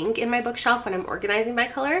put pink in my bookshelf when I'm organizing by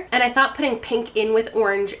color, and I thought putting pink in with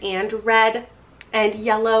orange and red and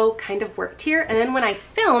yellow kind of worked here. And then when I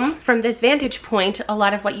film from this vantage point, a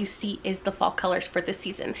lot of what you see is the fall colors for this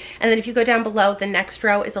season. And then if you go down below, the next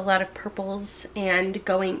row is a lot of purples and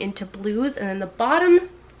going into blues. And then the bottom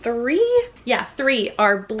 3? Yeah, 3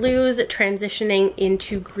 are blues transitioning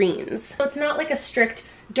into greens. So it's not like a strict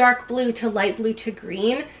dark blue to light blue to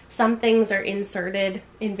green. Some things are inserted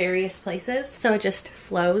in various places, so it just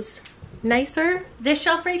flows nicer. This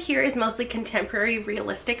shelf right here is mostly contemporary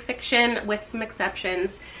realistic fiction with some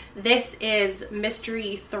exceptions. This is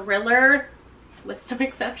mystery thriller with some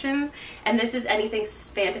exceptions, and this is anything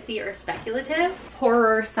fantasy or speculative.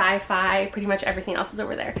 Horror, sci-fi, pretty much everything else is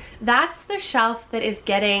over there. That's the shelf that is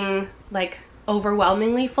getting like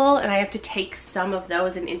overwhelmingly full, and I have to take some of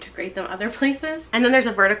those and integrate them other places. And then there's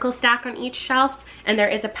a vertical stack on each shelf, and there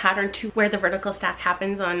is a pattern to where the vertical stack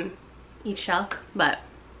happens on each shelf, but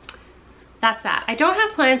that's that. I don't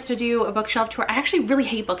have plans to do a bookshelf tour. I actually really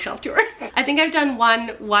hate bookshelf tours. I think I've done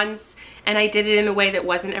one once, and I did it in a way that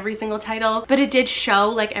wasn't every single title, but it did show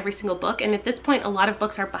like every single book. And at this point, a lot of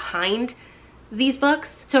books are behind these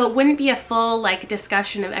books, so it wouldn't be a full like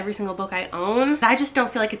discussion of every single book I own. I just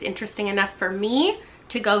don't feel like it's interesting enough for me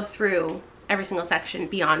to go through every single section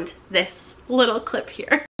beyond this little clip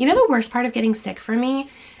here. You know, the worst part of getting sick for me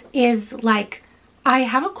is like I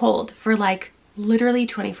have a cold for like literally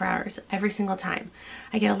 24 hours every single time.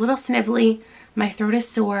 I get a little snivelly, my throat is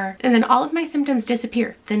sore, and then all of my symptoms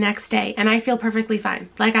disappear the next day and I feel perfectly fine.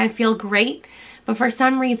 Like I feel great, but for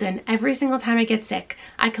some reason, every single time I get sick,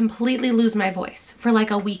 I completely lose my voice for like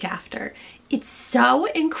a week after. It's so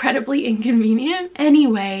incredibly inconvenient.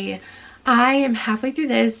 Anyway, I am halfway through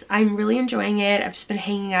this. I'm really enjoying it. I've just been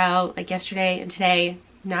hanging out like yesterday and today,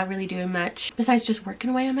 not really doing much besides just working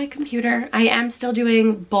away on my computer. I am still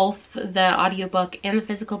doing both the audiobook and the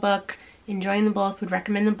physical book, enjoying them both, would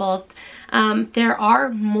recommend them both. There are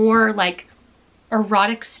more like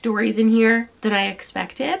erotic stories in here than I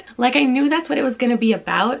expected. Like I knew that's what it was going to be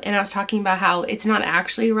about, and I was talking about how it's not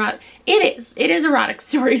actually erotic. It is erotic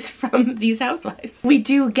stories from these housewives. We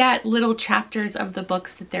do get little chapters of the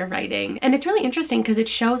books that they're writing, and it's really interesting because it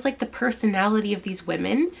shows like the personality of these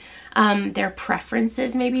women, their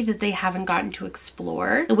preferences maybe that they haven't gotten to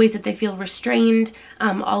explore, the ways that they feel restrained,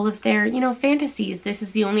 all of their, you know, fantasies. This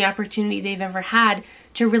is the only opportunity they've ever had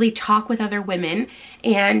to really talk with other women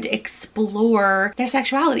and explore their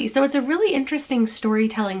sexuality. So it's a really interesting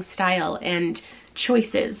storytelling style and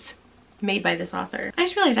choices made by this author. I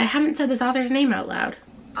just realized I haven't said this author's name out loud.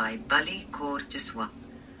 By Bully Kaur Jaswal.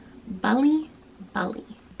 Bully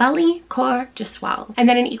Kaur Jaswal. And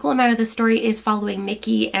then an equal amount of the story is following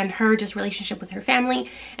Nikki and her just relationship with her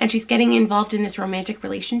family, and she's getting involved in this romantic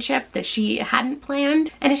relationship that she hadn't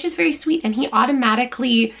planned, and it's just very sweet. And he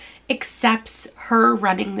automatically accepts her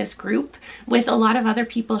running this group. With a lot of other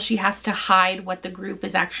people, she has to hide what the group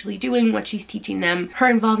is actually doing, what she's teaching them, her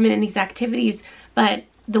involvement in these activities. But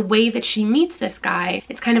the way that she meets this guy,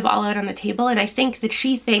 it's kind of all out on the table, and I think that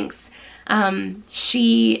she thinks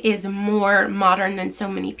she is more modern than so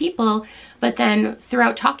many people, but then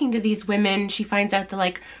throughout talking to these women, she finds out that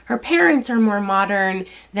like her parents are more modern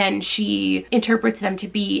than she interprets them to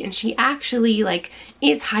be, and she actually like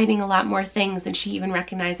is hiding a lot more things than she even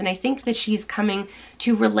recognized. And I think that she's coming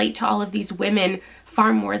to relate to all of these women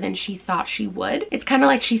far more than she thought she would. It's kind of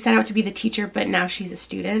like she set out to be the teacher, but now she's a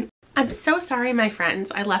student. I'm so sorry, my friends.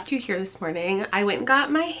 I left you here this morning. I went and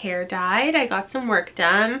got my hair dyed. I got some work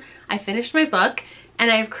done. I finished my book. And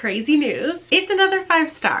I have crazy news. It's another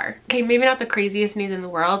 5-star. Okay, maybe not the craziest news in the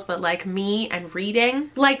world, but like me and reading,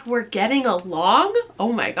 like we're getting along.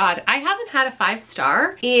 Oh my God. I haven't had a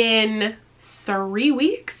 5-star in 3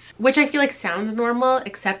 weeks, which I feel like sounds normal,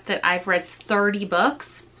 except that I've read 30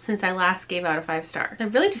 books since I last gave out a 5-star. I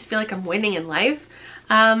really just feel like I'm winning in life.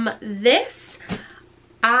 This,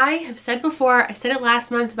 I have said before, I said it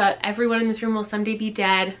last month about everyone in this room will someday be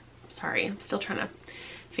dead. Sorry, I'm still trying to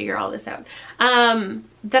figure all this out.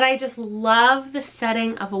 That I just love the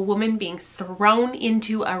setting of a woman being thrown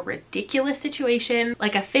into a ridiculous situation,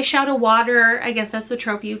 like a fish out of water, I guess that's the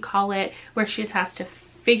trope you call it, where she just has to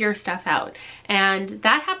figure stuff out. And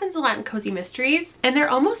that happens a lot in cozy mysteries, and there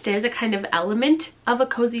almost is a kind of element of a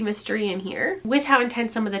cozy mystery in here with how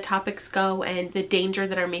intense some of the topics go and the danger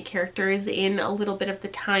that our main character is in a little bit of the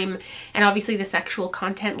time, and obviously the sexual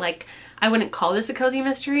content. Like, I wouldn't call this a cozy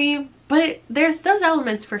mystery, but there's those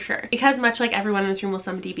elements for sure. Because much like everyone in this room will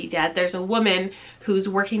someday be dead, there's a woman who's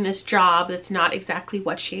working this job that's not exactly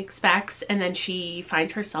what she expects, and then she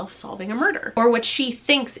finds herself solving a murder, or what she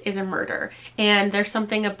thinks is a murder. And there's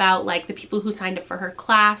something about like the people who signed up for her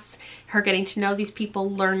class, her getting to know these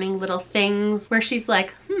people, learning little things where she's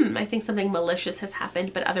like, I think something malicious has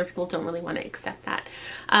happened, but other people don't really want to accept that.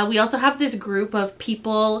 We also have this group of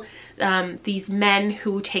people, these men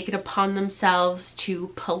who take it upon themselves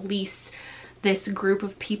to police this group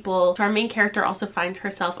of people. So our main character also finds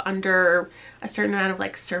herself under a certain amount of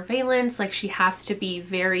like surveillance. Like, she has to be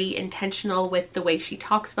very intentional with the way she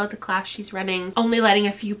talks about the class she's running, only letting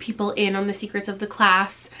a few people in on the secrets of the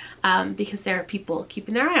class, because there are people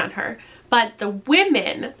keeping their eye on her. But the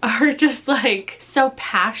women are just like so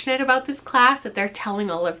passionate about this class that they're telling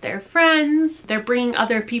all of their friends. They're bringing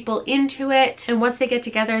other people into it. And once they get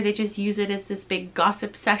together, they just use it as this big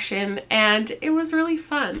gossip session. And it was really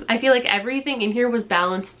fun. I feel like everything in here was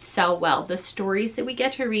balanced so well. The stories that we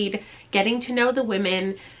get to read, getting to know the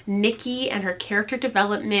women, Nikki and her character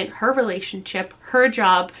development, her relationship, her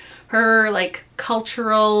job, her like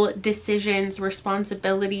cultural decisions,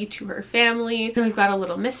 responsibility to her family. Then we've got a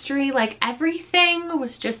little mystery. Like, everything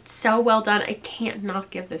was just so well done. I can't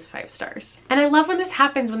not give this 5 stars. And I love when this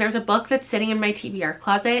happens, when there's a book that's sitting in my TBR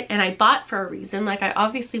closet and I bought for a reason. Like, I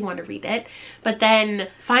obviously want to read it, but then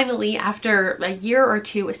finally after a year or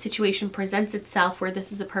two, a situation presents itself where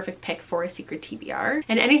this is a perfect pick for a secret TBR.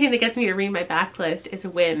 And anything that gets me to read my backlist is a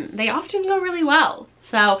win. They often go really well.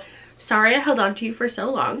 So sorry I held on to you for so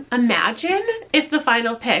long. Imagine if the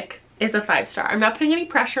final pick is a 5-star. I'm not putting any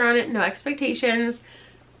pressure on it, no expectations,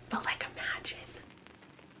 but like, imagine.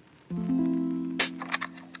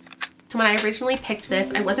 So when I originally picked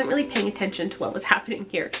this, I wasn't really paying attention to what was happening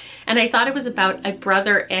here. And I thought it was about a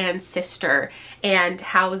brother and sister and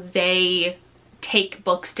how they take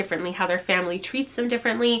books differently, how their family treats them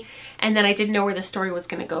differently, and then I didn't know where the story was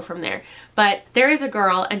going to go from there. But there is a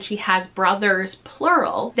girl and she has brothers,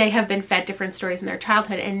 plural. They have been fed different stories in their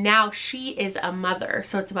childhood, and now she is a mother.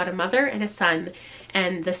 So it's about a mother and a son,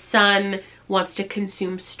 and the son wants to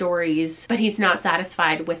consume stories, but he's not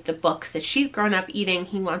satisfied with the books that she's grown up eating.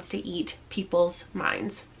 He wants to eat people's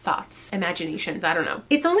minds, thoughts, imaginations, I don't know.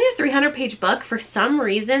 It's only a 300-page book. For some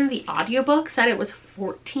reason, the audiobook said it was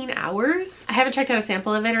 14 hours. I haven't checked out a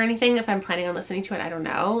sample of it or anything. If I'm planning on listening to it, I don't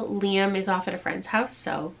know. Liam is off at a friend's house,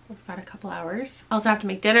 so we've got a couple hours. I also have to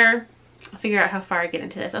make dinner. I'll figure out how far I get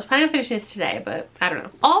into this. I was planning on finishing this today, but I don't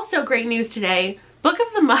know. Also, great news today. Book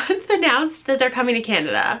of the Month announced that they're coming to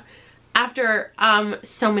Canada after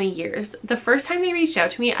so many years. The first time they reached out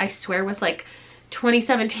to me, I swear, was like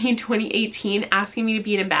 2017, 2018, asking me to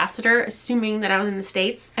be an ambassador, assuming that I was in the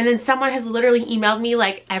States. And then someone has literally emailed me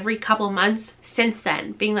like every couple months since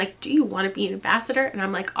then, being like, do you want to be an ambassador? And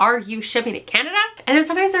I'm like, are you shipping to Canada? And then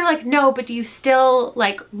sometimes they're like, no, but do you still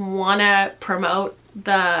like want to promote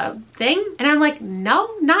the thing? And I'm like,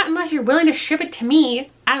 no, not unless you're willing to ship it to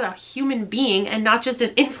me as a human being and not just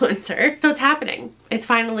an influencer. So it's happening. It's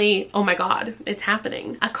finally, oh my God, it's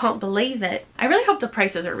happening. I can't believe it. I really hope the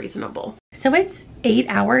prices are reasonable. So it's 8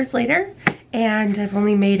 hours later and I've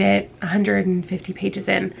only made it 150 pages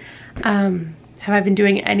in. Have I been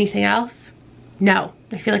doing anything else? No.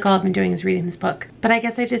 I feel like all I've been doing is reading this book. But I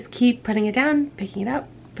guess I just keep putting it down, picking it up,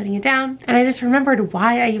 putting it down. And I just remembered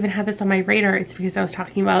why I even had this on my radar. It's because I was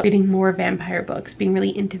talking about reading more vampire books, being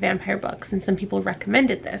really into vampire books, and some people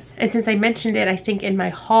recommended this. And since I mentioned it, I think in my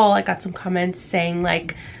haul, I got some comments saying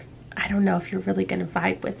like, I don't know if you're really gonna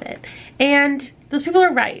vibe with it. And those people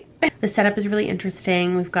are right. The setup is really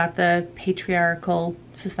interesting. We've got the patriarchal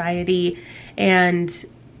society, and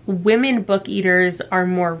women book eaters are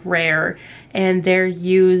more rare, and they're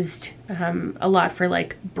used a lot for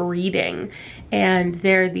like breeding. And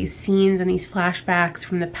there are these scenes and these flashbacks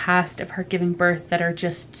from the past of her giving birth that are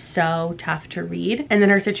just so tough to read. And then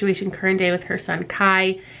her situation current day with her son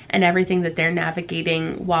Kai and everything that they're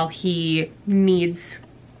navigating while he needs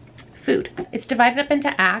food. It's divided up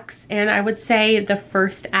into acts, and I would say the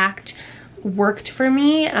first act worked for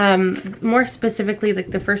me, more specifically like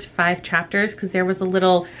the first 5 chapters, because there was a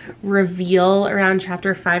little reveal around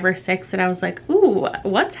chapter 5 or 6 that I was like, ooh,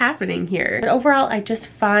 what's happening here? But overall, I just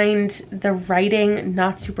find the writing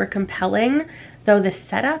not super compelling, though the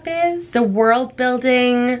setup is. The world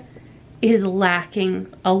building is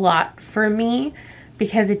lacking a lot for me,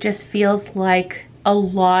 because it just feels like a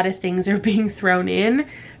lot of things are being thrown in,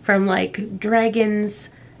 from like dragons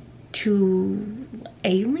to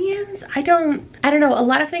aliens. I don't know, a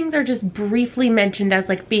lot of things are just briefly mentioned as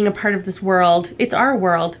like being a part of this world. It's our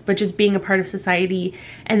world, but just being a part of society,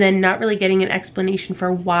 and then not really getting an explanation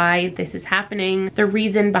for why this is happening, the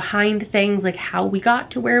reason behind things, like how we got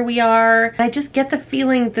to where we are. I just get the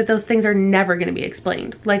feeling that those things are never going to be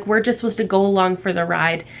explained. Like, we're just supposed to go along for the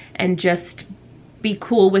ride and just be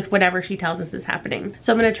cool with whatever she tells us is happening.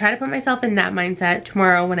 So I'm going to try to put myself in that mindset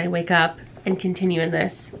tomorrow when I wake up and continue in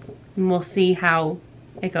this, and we'll see how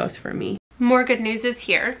it goes for me. More good news is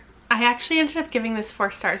here. I actually ended up giving this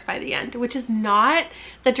 4 stars by the end, which is not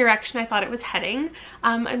the direction I thought it was heading.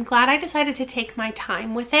 I'm glad I decided to take my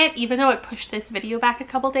time with it, even though it pushed this video back a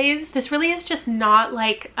couple days. This really is just not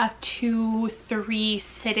like a 2-3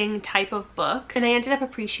 sitting type of book, and I ended up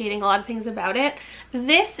appreciating a lot of things about it.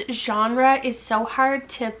 This genre is so hard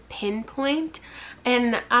to pinpoint,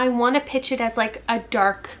 and I want to pitch it as like a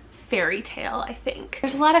dark fairy tale. I think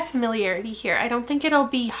there's a lot of familiarity here. I don't think it'll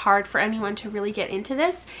be hard for anyone to really get into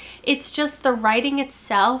this. It's just the writing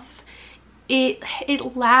itself,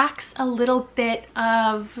 it lacks a little bit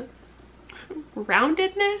of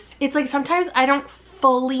roundedness. It's like sometimes I don't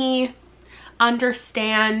fully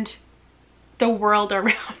understand the world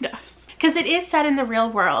around us, because it is set in the real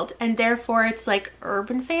world and therefore it's like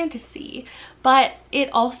urban fantasy, but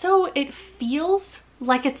it feels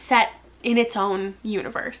like it's set in its own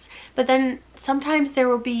universe. But then sometimes there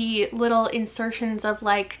will be little insertions of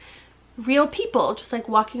like real people just like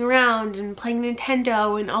walking around and playing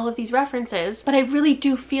Nintendo and all of these references, but I really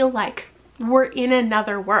do feel like we're in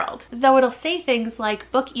another world. Though it'll say things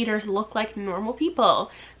like book eaters look like normal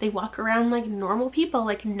people, they walk around like normal people,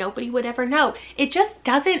 like nobody would ever know. It just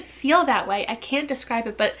doesn't feel that way. I can't describe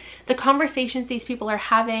it, but the conversations these people are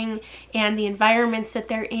having and the environments that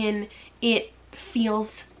they're in, it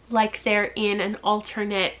feels like they're in an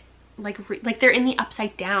alternate, like they're in the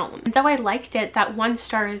upside down. And though I liked it, that 1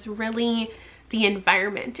 star is really the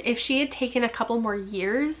environment. If she had taken a couple more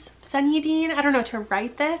years, Sunny Dean, I don't know, to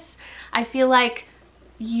write this, I feel like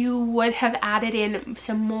you would have added in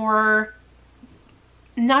some more,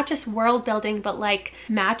 not just world building, but like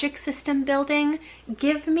magic system building.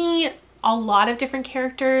 Give me a lot of different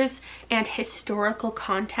characters and historical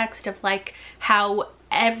context of like how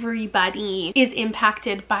everybody is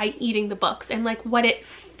impacted by eating the books, and like what it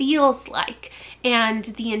feels like and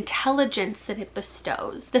the intelligence that it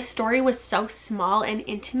bestows. The story was so small and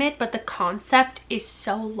intimate, but the concept is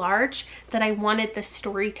so large that I wanted the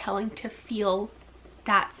storytelling to feel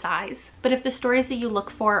that size. But if the stories that you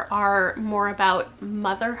look for are more about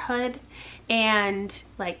motherhood and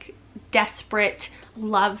like desperate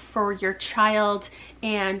love for your child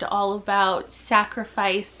and all about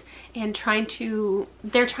sacrifice and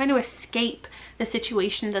they're trying to escape the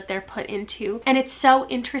situation that they're put into. And it's so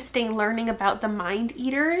interesting learning about the mind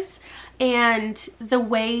eaters and the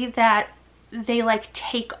way that they like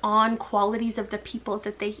take on qualities of the people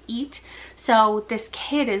that they eat. So this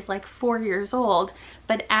kid is like 4 years old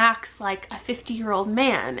but acts like a 50-year-old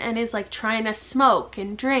man and is like trying to smoke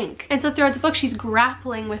and drink. And so throughout the book she's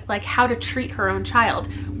grappling with like how to treat her own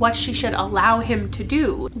child, what she should allow him to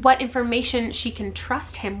do, what information she can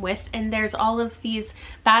trust him with, and there's all of these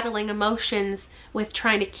battling emotions with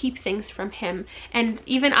trying to keep things from him. And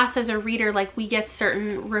even us as a reader, like we get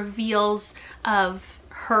certain reveals of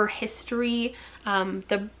her history,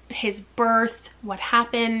 his birth, what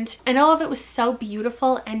happened, and all of it was so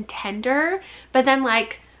beautiful and tender. But then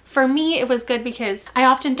like for me it was good because I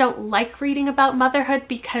often don't like reading about motherhood,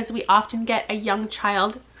 because we often get a young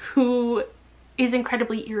child who is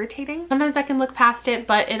incredibly irritating. Sometimes I can look past it,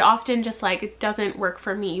 but it often just like it doesn't work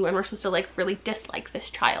for me when we're supposed to like really dislike this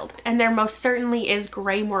child. And there most certainly is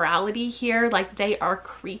gray morality here, like they are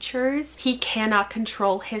creatures. He cannot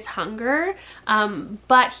control his hunger,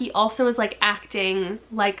 but he also is like acting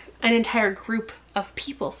like an entire group of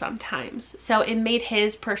people sometimes. So it made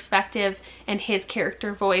his perspective and his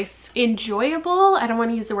character voice enjoyable. I don't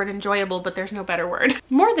want to use the word enjoyable, but there's no better word.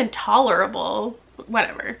 More than tolerable.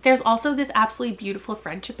 Whatever. There's also this absolutely beautiful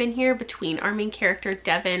friendship in here between our main character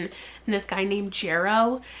Devin and this guy named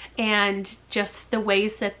Jero, and just the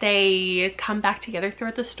ways that they come back together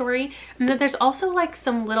throughout the story. And then there's also like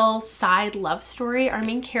some little side love story. Our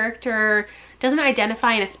main character doesn't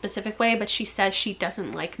identify in a specific way, but she says she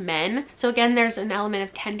doesn't like men. So again, there's an element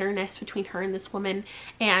of tenderness between her and this woman,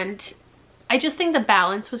 and I just think the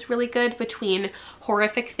balance was really good between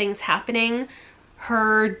horrific things happening,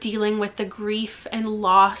 her dealing with the grief and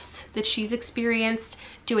loss that she's experienced,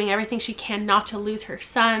 doing everything she can not to lose her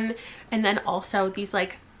son, and then also these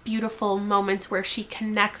like beautiful moments where she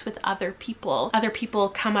connects with other people. Other people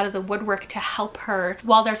come out of the woodwork to help her,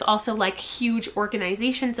 while there's also like huge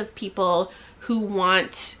organizations of people who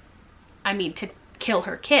want, to kill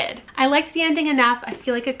her kid. I liked the ending enough. I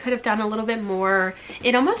feel like it could have done a little bit more.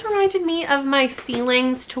 It almost reminded me of my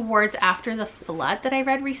feelings towards After the Flood that I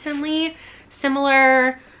read recently.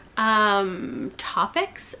 Similar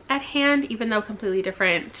topics at hand, even though completely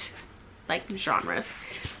different like genres.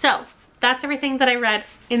 So that's everything that I read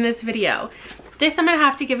in this video. This I'm gonna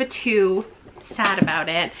have to give a 2. Sad about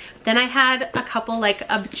it. Then I had a couple like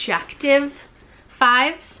objective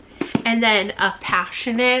 5s, and then a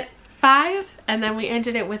passionate 5, and then we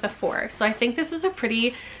ended it with a 4. So I think this was a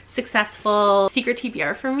pretty successful secret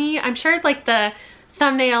TBR for me. I'm sure like the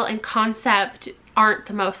thumbnail and concept aren't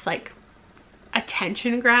the most like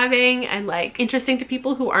attention grabbing and like interesting to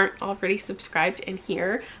people who aren't already subscribed in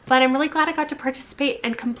here, but I'm really glad I got to participate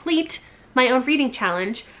and complete my own reading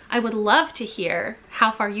challenge. I would love to hear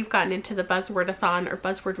how far you've gotten into the Buzzword-a-thon or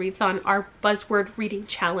Buzzword Readathon, our Buzzword Reading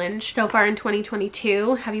Challenge so far in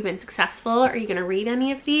 2022. Have you been successful? Are you gonna read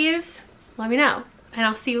any of these? Let me know, and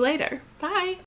I'll see you later. Bye.